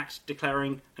an act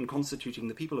declaring and constituting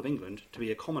the people of England to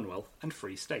be a commonwealth and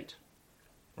free state.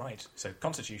 Right. So,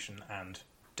 constitution and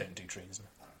don't do treason.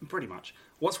 Pretty much.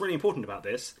 What's really important about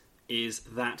this is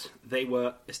that they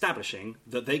were establishing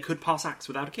that they could pass acts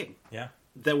without a king. Yeah.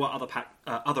 There were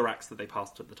other acts that they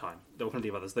passed at the time. There were plenty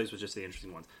of others. Those were just the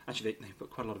interesting ones. Actually, they put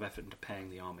quite a lot of effort into paying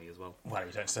the army as well. Well,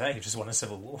 you don't say. You just won a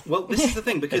civil war. Well, this is the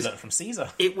thing, They because learned from Caesar.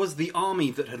 it was the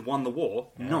army that had won the war,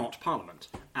 not Parliament.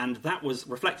 And that was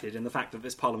reflected in the fact that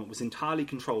this Parliament was entirely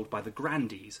controlled by the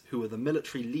grandees, who were the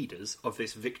military leaders of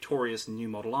this victorious new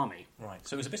model army. Right.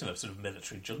 So it was a bit of a sort of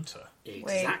military junta.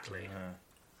 Exactly.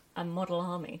 A model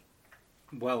army.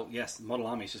 Well, yes, model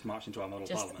armies just march into our model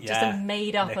Parliament. Just a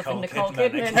made up of a Nicole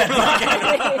Kidman.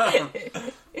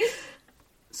 Kidman.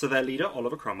 So their leader,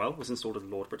 Oliver Cromwell, was installed as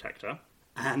Lord Protector,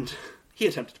 and he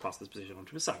attempted to pass this position on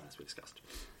to his son, as we discussed.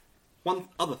 One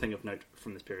other thing of note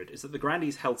from this period is that the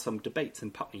grandees held some debates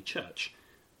in Putney Church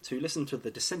to listen to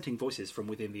the dissenting voices from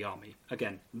within the army,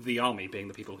 again, the army being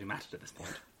the people who mattered at this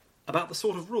point, about the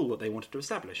sort of rule that they wanted to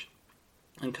establish.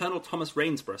 And Colonel Thomas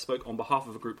Rainsborough spoke on behalf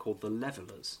of a group called the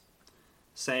Levellers,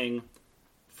 saying,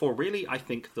 "For really I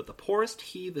think that the poorest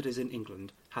he that is in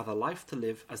England hath a life to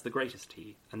live as the greatest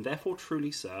he, and therefore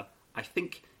truly, sir, I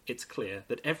think it's clear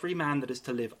that every man that is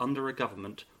to live under a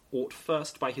government ought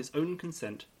first by his own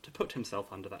consent to put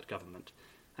himself under that government.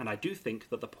 And I do think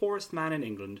that the poorest man in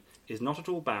England is not at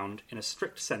all bound in a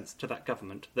strict sense to that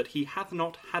government that he hath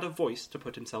not had a voice to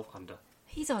put himself under."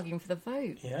 He's arguing for the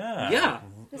vote. Yeah. Yeah.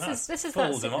 This is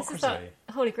full that democracy.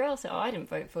 Holy Grail. So I didn't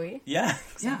vote for you. Yeah.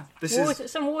 Yeah. This is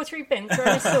Some watery bins or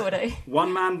a sword, eh?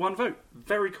 one man, one vote.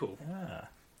 Very cool. Yeah.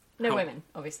 No How- women,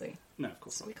 obviously. No, of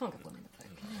course We not. can't give women the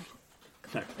vote. Can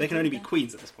we? No, they can only be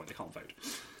queens at this point. They can't vote.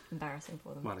 Embarrassing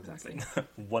for them. Well, exactly.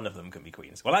 One of them can be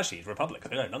queens. Well, actually, it's Republic.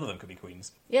 No, none of them could be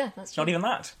queens. Yeah, that's true. Not even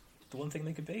that. The one thing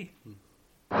they could be.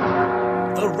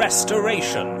 The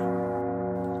Restoration.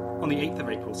 On the 8th of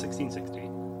April 1660,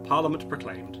 Parliament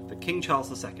proclaimed that King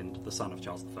Charles II, the son of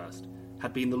Charles I,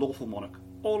 had been the lawful monarch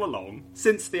all along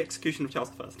since the execution of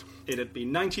Charles I. It had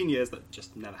been 19 years that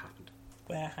just never happened.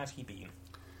 Where had he been?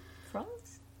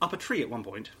 France? Up a tree at one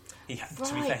point. To be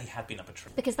fair, he had been up a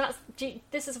tree. Because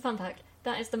this is a fun fact,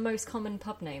 that is the most common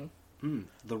pub name.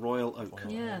 The Royal Oak.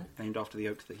 Yeah. Named after the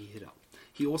oak that he hid up.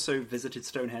 He also visited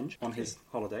Stonehenge on his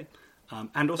holiday.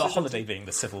 And also The holiday being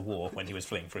the Civil War when he was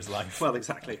fleeing for his life. Well,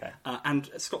 exactly. Okay. And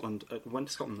Scotland, went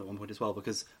to Scotland at one point as well,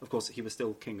 because, of course, he was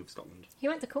still King of Scotland. He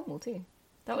went to Cornwall too.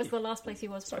 That was the last place he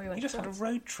was before he went He just to had a France.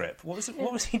 road trip. What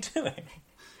was he doing?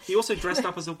 He also dressed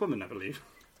up as a woman, I believe,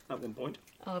 at one point.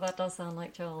 Oh, that does sound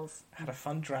like Charles. Had a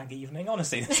fun drag evening.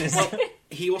 Honestly, this is...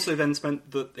 He also then spent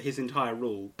his entire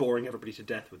rule boring everybody to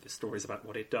death with his stories about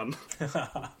what he'd done.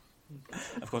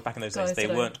 Of course, back in those Guys days, they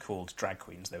today. weren't called drag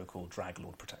queens, they were called drag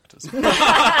lord protectors.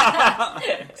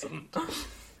 Excellent.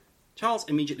 Charles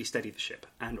immediately steadied the ship,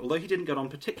 and although he didn't get on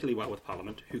particularly well with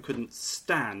Parliament, who couldn't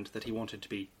stand that he wanted to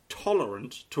be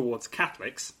tolerant towards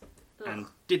Catholics, and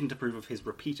didn't approve of his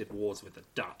repeated wars with the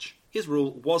Dutch, his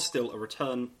rule was still a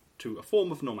return to a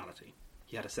form of normality.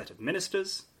 He had a set of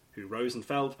ministers, who rose and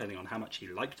fell depending on how much he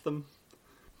liked them.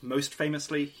 Most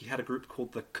famously, he had a group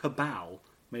called the Cabal,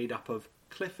 made up of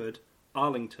Clifford,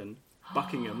 Arlington,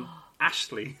 Buckingham,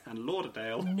 Ashley, and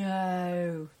Lauderdale.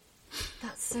 No.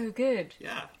 That's so good.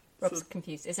 Yeah. Rob's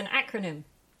confused. It's an acronym.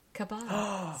 Cabal.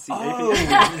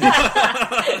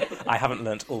 I haven't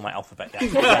learnt all my alphabet yet.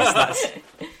 Yes, that's...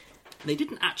 They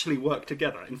didn't actually work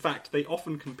together. In fact, they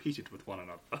often competed with one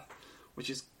another,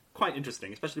 which is quite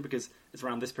interesting, especially because it's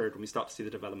around this period when we start to see the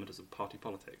development of party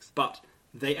politics. But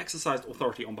they exercised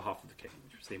authority on behalf of the king,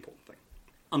 which was the important thing.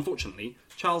 Unfortunately,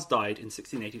 Charles died in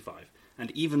 1685, and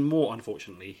even more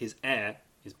unfortunately, his heir,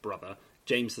 his brother,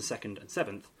 James II and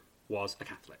VII, was a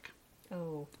Catholic.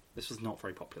 Oh. This was not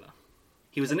very popular.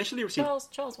 He was initially received...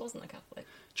 Charles wasn't a Catholic.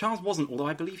 Charles wasn't, although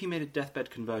I believe he made a deathbed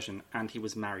conversion, and he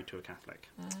was married to a Catholic.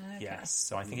 Okay. Yes,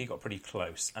 so I think he got pretty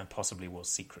close, and possibly was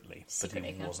secretly,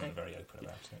 Secretly but he wasn't Catholic. very open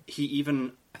about it. He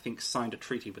even, I think, signed a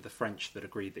treaty with the French that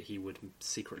agreed that he would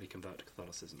secretly convert to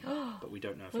Catholicism, but we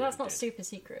don't know if Well, he that's ever not did. super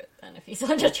secret, then, if he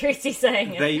signed a treaty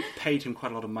saying it. They paid him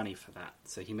quite a lot of money for that,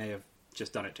 so he may have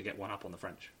just done it to get one up on the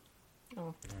French.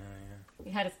 Oh.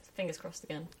 He had his fingers crossed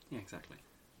again. Yeah, exactly.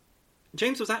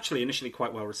 James was actually initially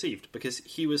quite well received because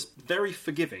he was very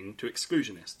forgiving to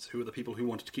exclusionists, who were the people who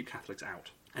wanted to keep Catholics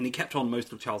out. And he kept on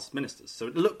most of Charles' ministers, so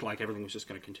it looked like everything was just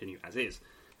going to continue as is.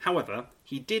 However,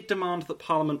 he did demand that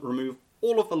Parliament remove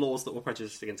all of the laws that were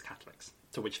prejudiced against Catholics,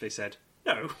 to which they said,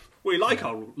 no, we like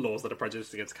our laws that are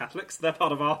prejudiced against Catholics. They're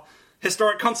part of our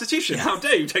historic constitution. How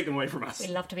dare you take them away from us? We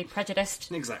love to be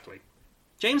prejudiced. Exactly.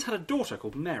 James had a daughter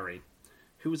called Mary,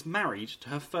 who was married to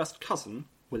her first cousin,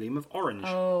 William of Orange.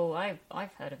 Oh,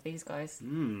 I've heard of these guys.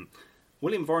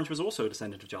 William of Orange was also a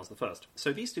descendant of Charles I.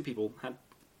 So these two people had,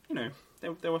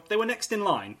 they were next in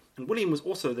line. And William was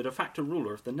also the de facto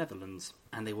ruler of the Netherlands.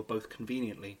 And they were both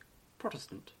conveniently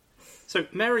Protestant. So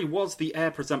Mary was the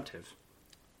heir presumptive.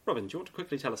 Robin, do you want to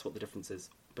quickly tell us what the difference is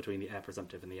between the heir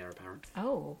presumptive and the heir apparent?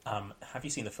 Oh. Have you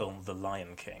seen the film The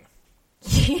Lion King?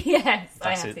 Yes, I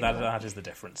have seen that. That is the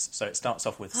difference. So it starts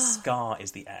off with Scar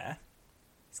is the heir.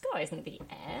 Scar isn't the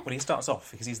heir. Well, he starts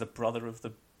off because he's the brother of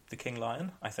the King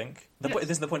Lion, I think. This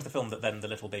is the point of the film that then the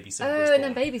little baby Simba is Oh, born. and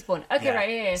then baby's born. Okay, Yeah. right,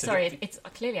 yeah. So Sorry, I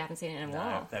clearly haven't seen it in a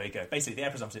while. There we go. Basically, the heir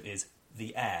presumptive is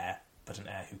the heir, but an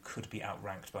heir who could be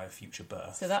outranked by a future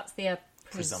birth. So that's the heir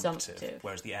presumptive.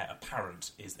 Whereas the heir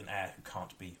apparent is an heir who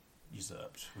can't be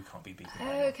usurped, who can't be beaten. by Oh,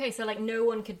 anyone. okay, so like no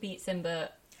one could beat Simba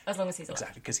as long as he's alive.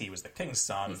 Exactly, because he was the king's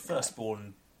son, He's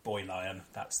firstborn boy lion.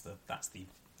 That's the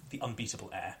unbeatable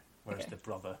heir. Whereas Okay. the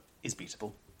brother is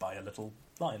beatable by a little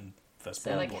lion, So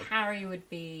firstborn like boy. Harry would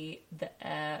be the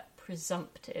heir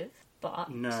presumptive,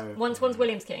 but No. once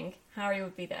William's king, Harry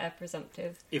would be the heir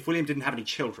presumptive, If William didn't have any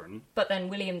children, but then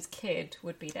William's kid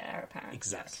would be the heir apparent.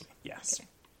 Exactly. Yes. Okay.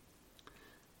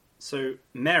 so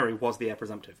Mary was the heir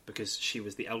presumptive because she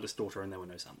was the eldest daughter and there were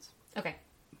no sons. Okay.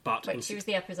 But Wait, she was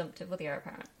the heir presumptive or the heir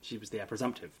apparent? she was the heir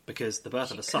presumptive because the birth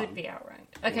She of a son... could be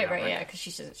outranked. Okay, right, outranked. yeah, because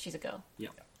she's a girl. Yeah.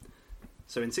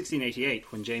 So in 1688,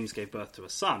 when James gave birth to a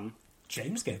son...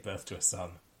 James gave birth to a son.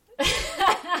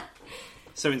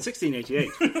 So in 1688,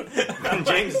 when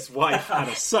James's wife had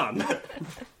a son,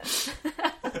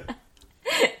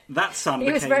 that son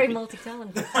He was became very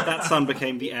multi-talented. that son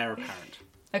became the heir apparent,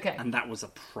 Okay. and that was a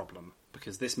problem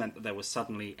because this meant that there was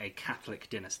suddenly a Catholic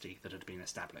dynasty that had been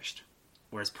established,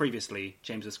 whereas previously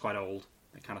James was quite old.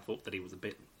 They kind of thought that it was a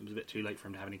bit too late for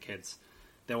him to have any kids.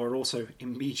 There were also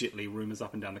immediately rumours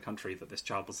up and down the country that this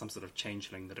child was some sort of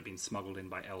changeling that had been smuggled in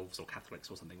by elves or Catholics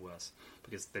or something worse,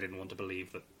 because they didn't want to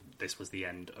believe that this was the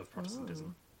end of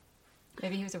Protestantism.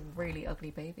 Maybe he was a really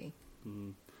ugly baby.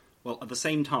 Well, at the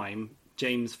same time,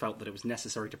 James felt that it was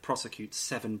necessary to prosecute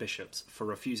 7 bishops for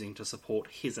refusing to support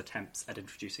his attempts at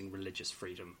introducing religious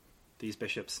freedom. These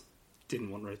bishops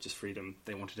didn't want religious freedom,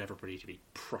 they wanted everybody to be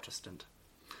Protestant.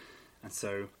 And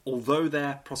so, although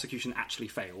their prosecution actually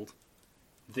failed,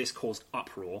 this caused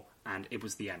uproar, and it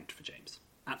was the end for James.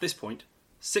 At this point,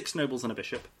 6 nobles and a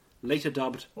bishop, later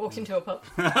dubbed Walked into a pub.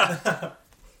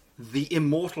 the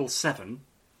Immortal Seven,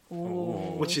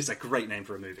 Ooh. which is a great name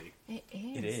for a movie. It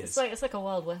is. It is. It's like a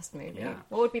Wild West movie. Yeah.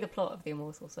 What would be the plot of The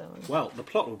Immortal Seven? Well, the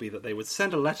plot will be that they would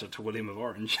send a letter to William of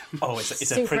Orange Oh, it's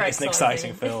Super an exciting.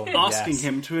 exciting film. asking yes.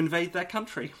 him to invade their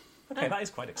country. Okay, that is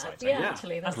quite exciting. Yeah, Yeah.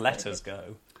 actually. As That's letters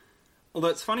go. Although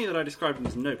it's funny that I described them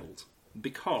as nobles,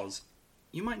 because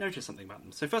you might notice something about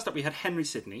them. So first up we had Henry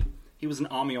Sidney. He was an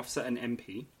army officer and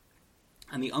MP,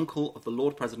 and the uncle of the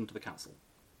Lord President of the Council.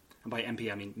 And by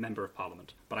MP I mean Member of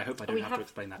Parliament, but I hope I don't have to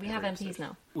explain that We every have episode. MPs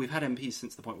now, We've had MPs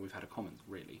since the point where we've had a Commons,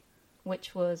 really.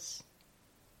 which was...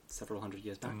 Several hundred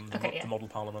years back. Okay, yeah. The model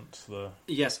parliament,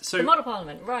 Yes, so The Model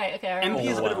Parliament, right, okay. I remember MP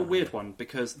is a that. bit of a weird one,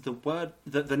 because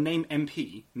the name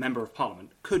MP, Member of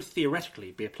Parliament, could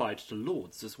theoretically be applied to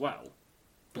Lords as well,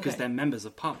 because Okay. they're members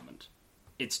of Parliament.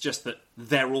 It's just that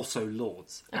they're also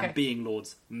Lords, Okay. and being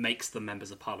Lords makes them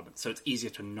members of Parliament, so it's easier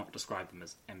to not describe them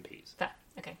as MPs. Fair.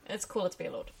 Okay, it's cooler to be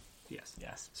a lord. Yes.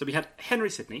 Yes. So we had Henry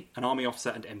Sidney, an army officer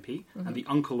and MP, and the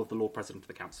uncle of the Lord President of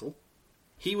the Council.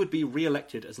 He would be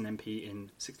re-elected as an MP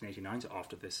in 1689, so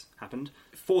after this happened,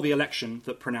 for the election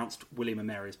that pronounced William and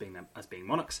Mary as being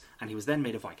monarchs, and he was then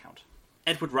made a Viscount.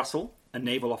 Edward Russell, a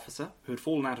naval officer who had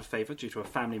fallen out of favour due to a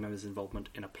family member's involvement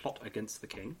in a plot against the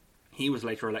king. He was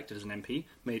later elected as an MP,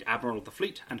 made Admiral of the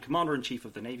Fleet and Commander-in-Chief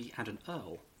of the Navy and an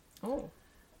Earl. Oh.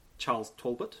 Charles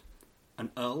Talbot,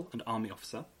 an Earl and Army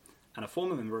officer, and a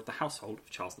former member of the household of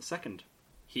Charles II.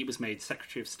 He was made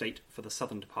Secretary of State for the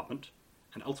Southern Department,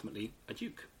 and ultimately a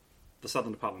Duke. The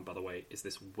Southern Department, by the way, is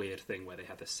this weird thing where they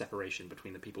have this separation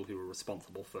between the people who are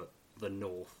responsible for the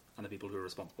North and the people who are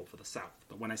responsible for the South.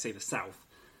 But when I say the South,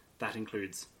 that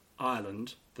includes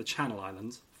Ireland, the Channel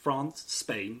Islands, France,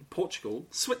 Spain, Portugal,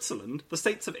 Switzerland, the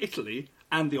states of Italy,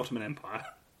 and the Ottoman Empire.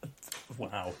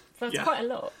 Wow. That's Yeah. quite a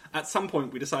lot. At some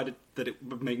point, we decided that it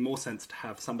would make more sense to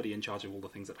have somebody in charge of all the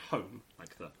things at home,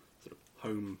 like the sort of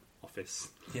home office,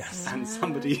 Yes. and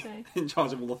somebody okay. in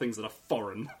charge of all the things that are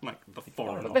foreign, like the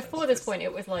foreign office. Before this point,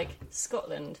 it was like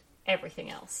Scotland, everything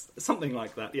else. Something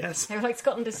like that, yes. They were like,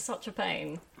 Scotland is such a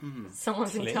pain.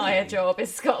 Someone's Clearly. entire job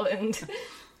is Scotland.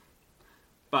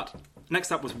 But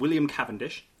next up was William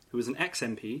Cavendish, who was an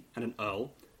ex-MP and an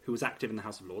Earl, who was active in the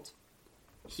House of Lords.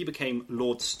 He became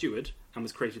Lord Steward and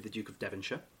was created the Duke of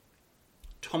Devonshire.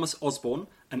 Thomas Osborne,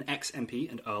 an ex-MP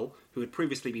and Earl, who had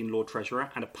previously been Lord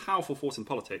Treasurer and a powerful force in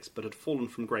politics, but had fallen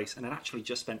from grace and had actually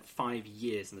just spent 5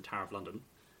 years in the Tower of London.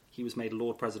 He was made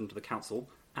Lord President of the Council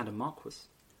and a Marquess,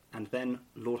 and then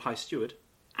Lord High Steward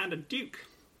and a Duke.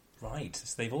 Right.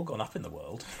 So they've all gone up in the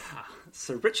world.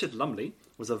 Sir Richard Lumley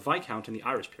was a Viscount in the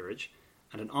Irish peerage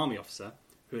and an army officer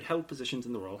who had held positions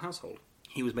in the royal household.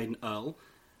 He was made an Earl,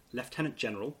 Lieutenant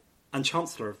General, and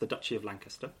Chancellor of the Duchy of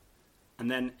Lancaster.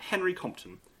 And then Henry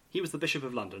Compton. He was the Bishop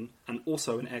of London and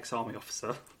also an ex-army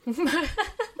officer.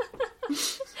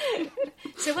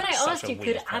 So when I Such asked a you, could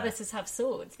weird pair. abbesses have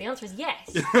swords? The answer is yes.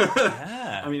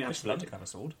 Yeah. I mean, Bishop absolutely. London kind of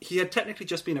sword. He had technically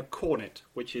just been a cornet,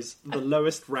 which is the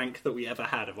lowest rank that we ever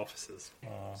had of officers.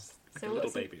 Like So a little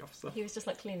what's he- baby officer. He was just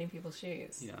like cleaning people's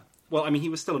shoes. Yeah. Well, I mean, he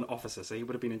was still an officer, so he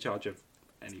would have been in charge of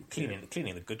any...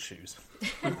 Cleaning the good shoes.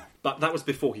 But that was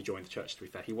before he joined the church, to be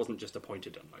fair. He wasn't just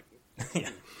appointed and, like, Yeah.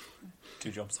 2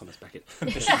 jobs. Thomas Becket.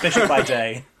 Bishop by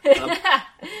day.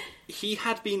 He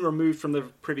had been removed from the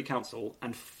Privy Council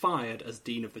and fired as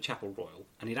Dean of the Chapel Royal,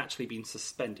 and he'd actually been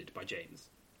suspended by James.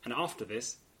 And after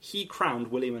this, he crowned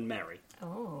William and Mary,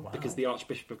 Oh. because the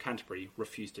Archbishop of Canterbury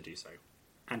refused to do so.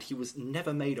 And he was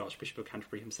never made Archbishop of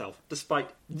Canterbury himself,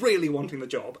 despite really wanting the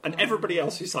job, and everybody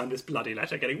else who signed this bloody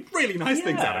letter getting really nice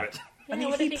things out of it. And Yeah,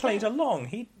 what he did he played get? along.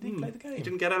 He played the game. He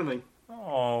didn't get anything.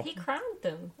 Oh, He crowned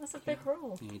them. That's a big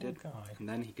role. He did. guy. And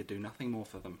then he could do nothing more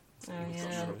for them. Oh, He was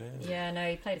yeah. sure it is. Yeah, no,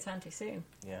 he played his hand too soon.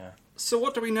 Yeah. So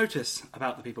what do we notice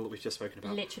about the people that we've just spoken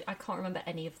about? Literally, I can't remember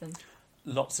any of them.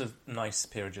 Lots of nice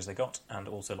peerages they got, and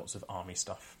also lots of army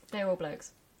stuff. They're all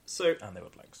blokes. So And they were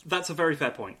blokes. that's a very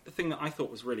fair point. The thing that I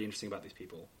thought was really interesting about these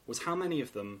people was how many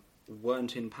of them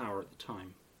weren't in power at the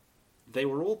time. They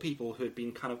were all people who had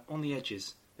been kind of on the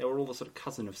edges. They were all the sort of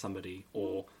cousin of somebody,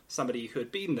 or somebody who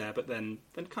had been there but then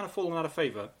kind of fallen out of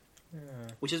favour.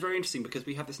 Which is very interesting because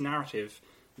we have this narrative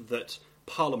that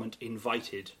Parliament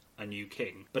invited a new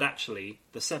king, but actually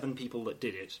the 7 people that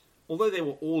did it, although they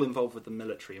were all involved with the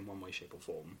military in one way, shape or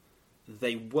form,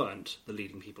 they weren't the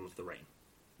leading people of the reign.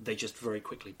 They just very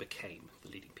quickly became the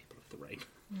leading people of the reign.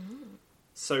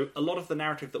 So a lot of the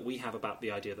narrative that we have about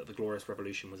the idea that the Glorious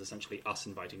Revolution was essentially us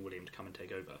inviting William to come and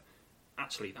take over,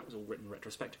 actually that was all written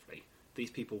retrospectively.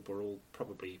 These people were all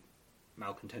probably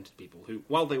malcontented people who,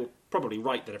 while they were probably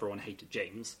right that everyone hated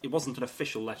James, it wasn't an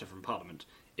official letter from Parliament.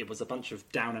 It was a bunch of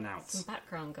down and outs. Some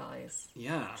background guys.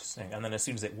 Yeah. Interesting. And then as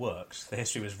soon as it worked, the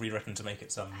history was rewritten to make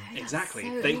it some Exactly.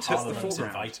 so They took the Parliament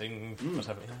foreground. inviting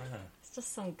whatever. Yeah. It's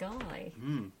just some guy.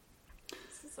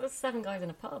 There's 7 guys in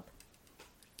a pub.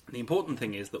 The important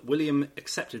thing is that William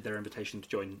accepted their invitation to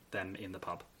join them in the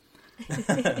pub.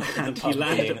 And he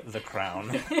landed, The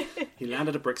Crown. he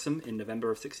landed at Brixham in November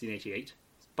of 1688.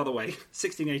 By the way,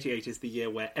 1688 is the year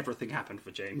where everything happened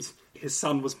for James. His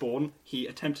son was born, he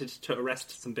attempted to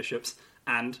arrest some bishops,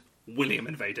 and William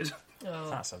invaded.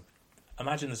 That's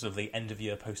imagine the sort of the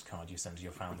end-of-year postcard you send to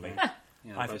your family.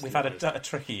 Yeah, We've had a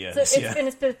tricky year So this year.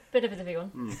 it's been a bit of a busy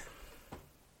one.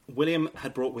 William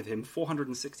had brought with him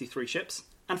 463 ships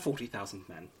and 40,000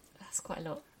 men. That's quite a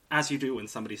lot. As you do when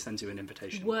somebody sends you an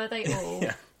invitation. Were they all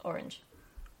orange?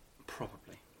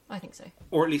 Probably. I think so.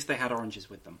 Or at least they had oranges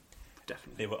with them.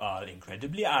 Definitely. They were all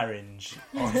incredibly orange.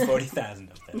 All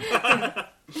 40,000 of them.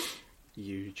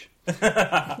 Huge. I've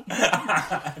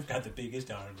got the biggest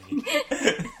army.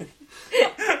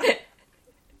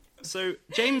 So,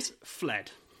 James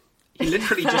fled. He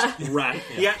literally just ran.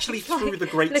 He actually threw the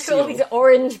Great Look at Seal. all these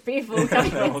orange people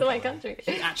coming into my country.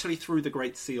 He actually threw the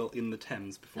Great Seal in the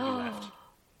Thames before he left.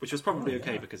 Which was probably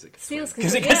okay because it could swim. Seals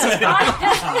Because it can gets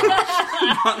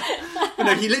You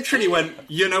know, he literally went,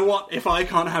 you know what? If I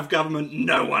can't have government,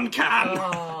 no one can.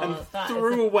 And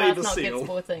threw away the that's seal. not good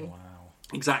sporting. Wow.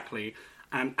 Exactly.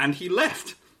 And he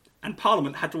left. And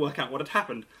Parliament had to work out what had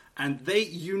happened. And they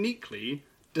uniquely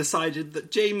decided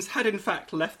that James had in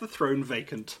fact left the throne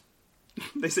vacant.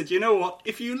 They said, you know what?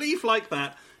 If you leave like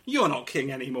that, you're not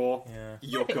king anymore. Yeah.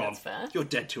 You're I think gone. that's fair. You're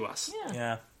dead to us. Yeah.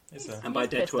 Yeah. It's a... And by He's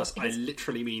dead to pissed us, off. I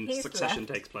literally mean he's succession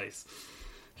left. takes place.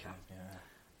 Yeah.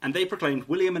 And they proclaimed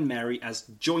William and Mary as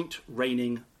joint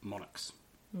reigning monarchs.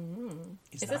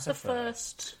 Is Is that this a the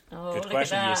first? Oh, Good look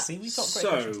question. At You that. see, we've got great So,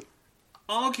 questions.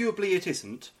 arguably it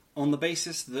isn't, on the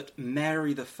basis that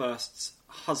Mary I's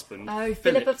husband, Oh,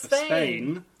 Philip of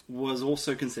Spain, was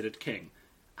also considered king.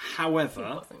 He However,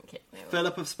 wasn't king, no.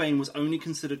 Philip of Spain was only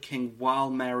considered king while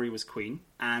Mary was queen,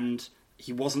 and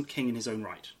he wasn't king in his own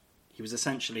right. He was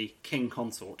essentially king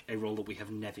consort, a role that we have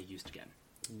never used again.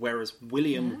 Whereas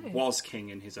William was king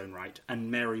in his own right, and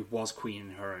Mary was queen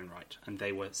in her own right, and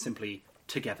they were simply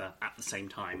together at the same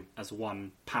time as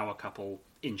one power couple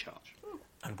in charge.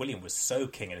 And William was so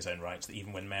king in his own right that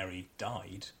even when Mary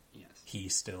died, Yes. he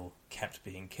still kept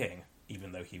being king,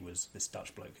 even though he was this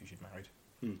Dutch bloke who she'd married.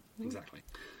 Exactly.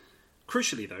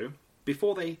 Crucially, though,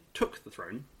 before they took the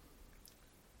throne,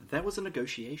 there was a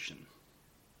negotiation.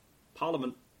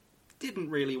 Parliament didn't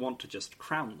really want to just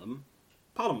crown them.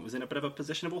 Parliament was in a bit of a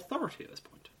position of authority at this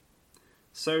point.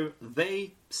 So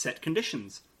they set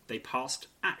conditions. They passed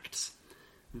acts.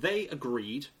 They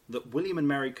agreed that William and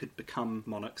Mary could become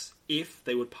monarchs if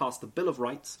they would pass the Bill of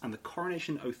Rights and the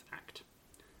Coronation Oath Act.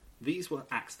 These were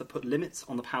acts that put limits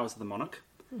on the powers of the monarch.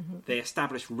 They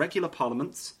established regular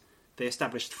parliaments, they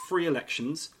established free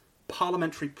elections,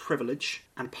 parliamentary privilege,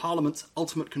 and Parliament's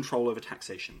ultimate control over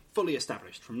taxation, fully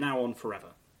established from now on forever.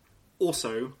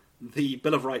 Also, the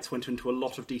Bill of Rights went into a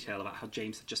lot of detail about how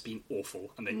James had just been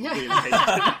awful, and they really hated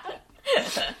him.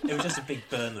 It was just a big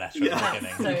burn letter at the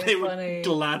beginning. So They were funny.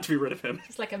 glad to be rid of him.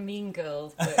 It's like a Mean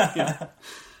Girls. But...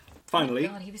 Finally,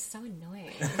 God, he was so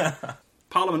annoying.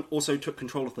 Parliament also took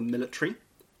control of the military,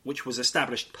 which was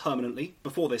established permanently.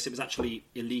 Before this, it was actually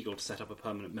illegal to set up a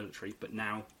permanent military, but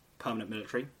now permanent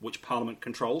military, which Parliament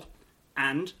controlled.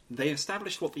 And they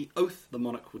established what the oath the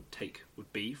monarch would take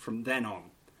would be from then on.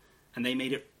 And they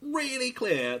made it really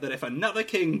clear that if another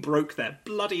king broke their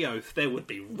bloody oath, there would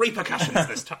be repercussions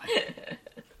this time.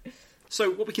 So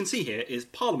what we can see here is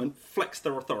Parliament flexed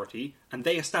their authority, and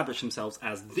they established themselves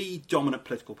as the dominant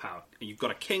political power. And you've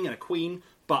got a king and a queen,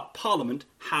 but Parliament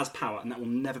has power, and that will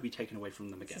never be taken away from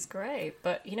them again. This is great.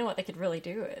 But you know what they could really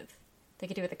do with? They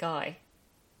could do with a guy.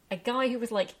 A guy who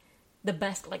was like the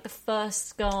best, like the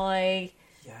first guy,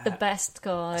 Yeah. the best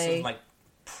guy. Sort of like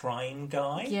prime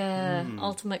guy? Yeah,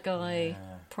 ultimate guy,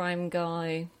 Yeah. prime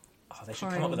guy. Oh, they should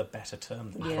come up with a better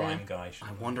term than Yeah. prime guy.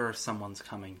 I wonder if someone's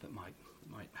coming that might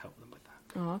help them with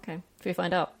that. Oh, okay. Should we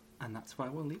find out? And that's where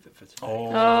we'll leave it for today.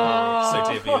 So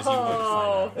dear viewers, you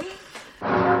won't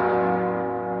find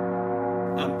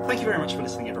out. Thank you very much for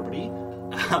listening, everybody.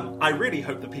 I really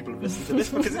hope that people have listened to this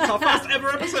because it's our first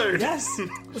ever episode. Yes.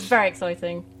 It's very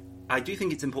exciting. I do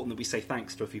think it's important that we say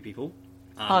thanks to a few people.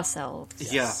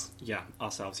 Ourselves. Yes. Yeah,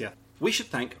 ourselves, yeah. We should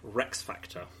thank Rex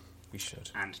Factor We should.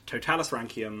 and Totalis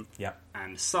Rankium Yeah.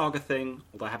 and Saga Thing,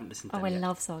 although I haven't listened to Oh, them I yet,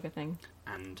 love Saga Thing.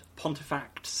 and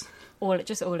Pontifacts.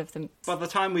 Just all of them. By the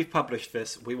time we've published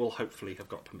this, we will hopefully have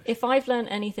got permission. If I've learned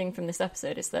anything from this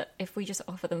episode, it's that if we just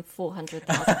offer them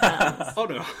 £400,000, Oh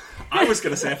no, I was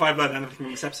going to say if I've learned anything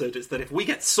from this episode, it's that if we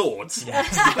get swords, Yes.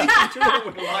 they can do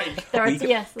what we like. there are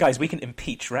yes. Guys, we can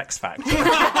impeach Rex Factor.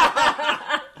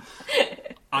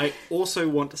 I also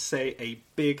want to say a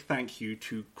big thank you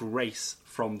to Grace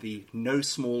from the No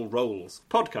Small Rolls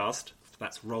podcast.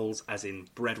 That's rolls as in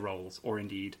bread rolls, or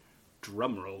indeed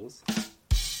drum rolls.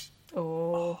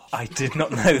 Oh, I did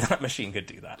not know that machine could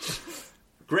do that.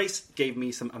 Grace gave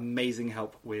me some amazing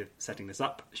help with setting this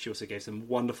up. She also gave some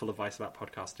wonderful advice about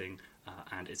podcasting,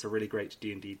 and it's a really great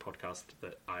D&D podcast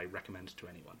that I recommend to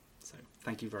anyone. So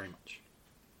thank you very much.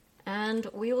 and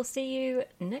we will see you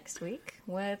next week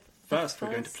with... First,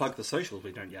 we're going to plug the socials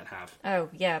we don't yet have. Oh,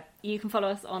 yeah. You can follow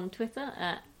us on Twitter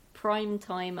at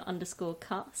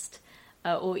primetime_cast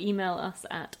or email us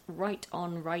at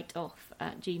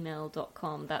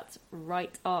rightonrightoff@gmail.com. That's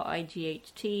right,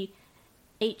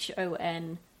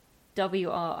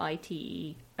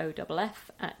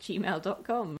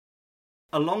 RIGHTHONWRITEOFF@gmail.com.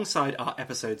 Alongside our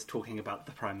episodes talking about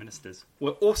the Prime Ministers,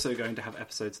 we're also going to have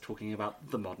episodes talking about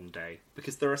the modern day,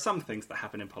 because there are some things that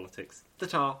happen in politics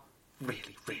that are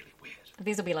really, really weird.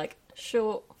 These will be like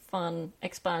short, fun,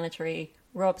 explanatory.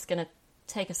 Rob's going to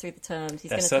take us through the terms.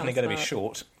 They're certainly going to be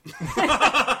short. He's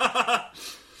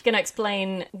going to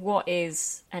explain what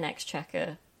is an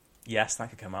exchequer. Yes, that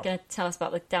could come up. Going to tell us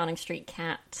about the Downing Street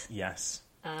cat. Yes.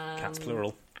 Cats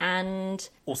plural. And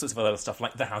All sorts of other stuff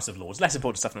like the House of Lords. Less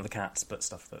important stuff than the cats, but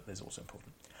stuff that is also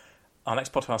important. Our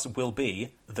next podcast will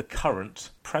be the current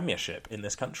premiership in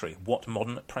this country. What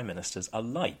modern prime ministers are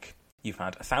like. You've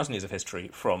had 1,000 years of history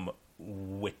from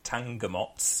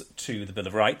Wittangamots to the Bill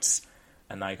of Rights,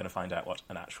 and now you're going to find out what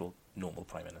an actual normal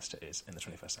prime minister is in the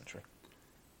 21st century.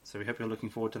 So we hope you're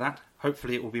looking forward to that.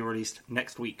 Hopefully it will be released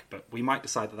next week, but we might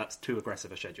decide that that's too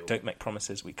aggressive a schedule. Don't make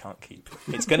promises we can't keep.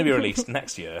 It's going to be released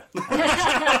next year.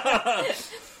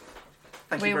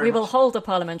 we will hold a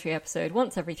parliamentary episode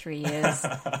once every 3 years.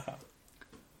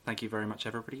 Thank you very much,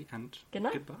 everybody, and Good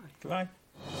night. goodbye. Goodbye.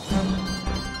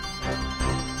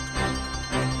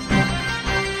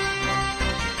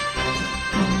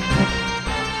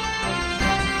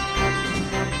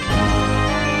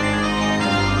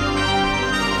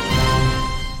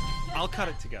 I'll cut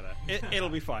it together. It'll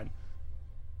be fine.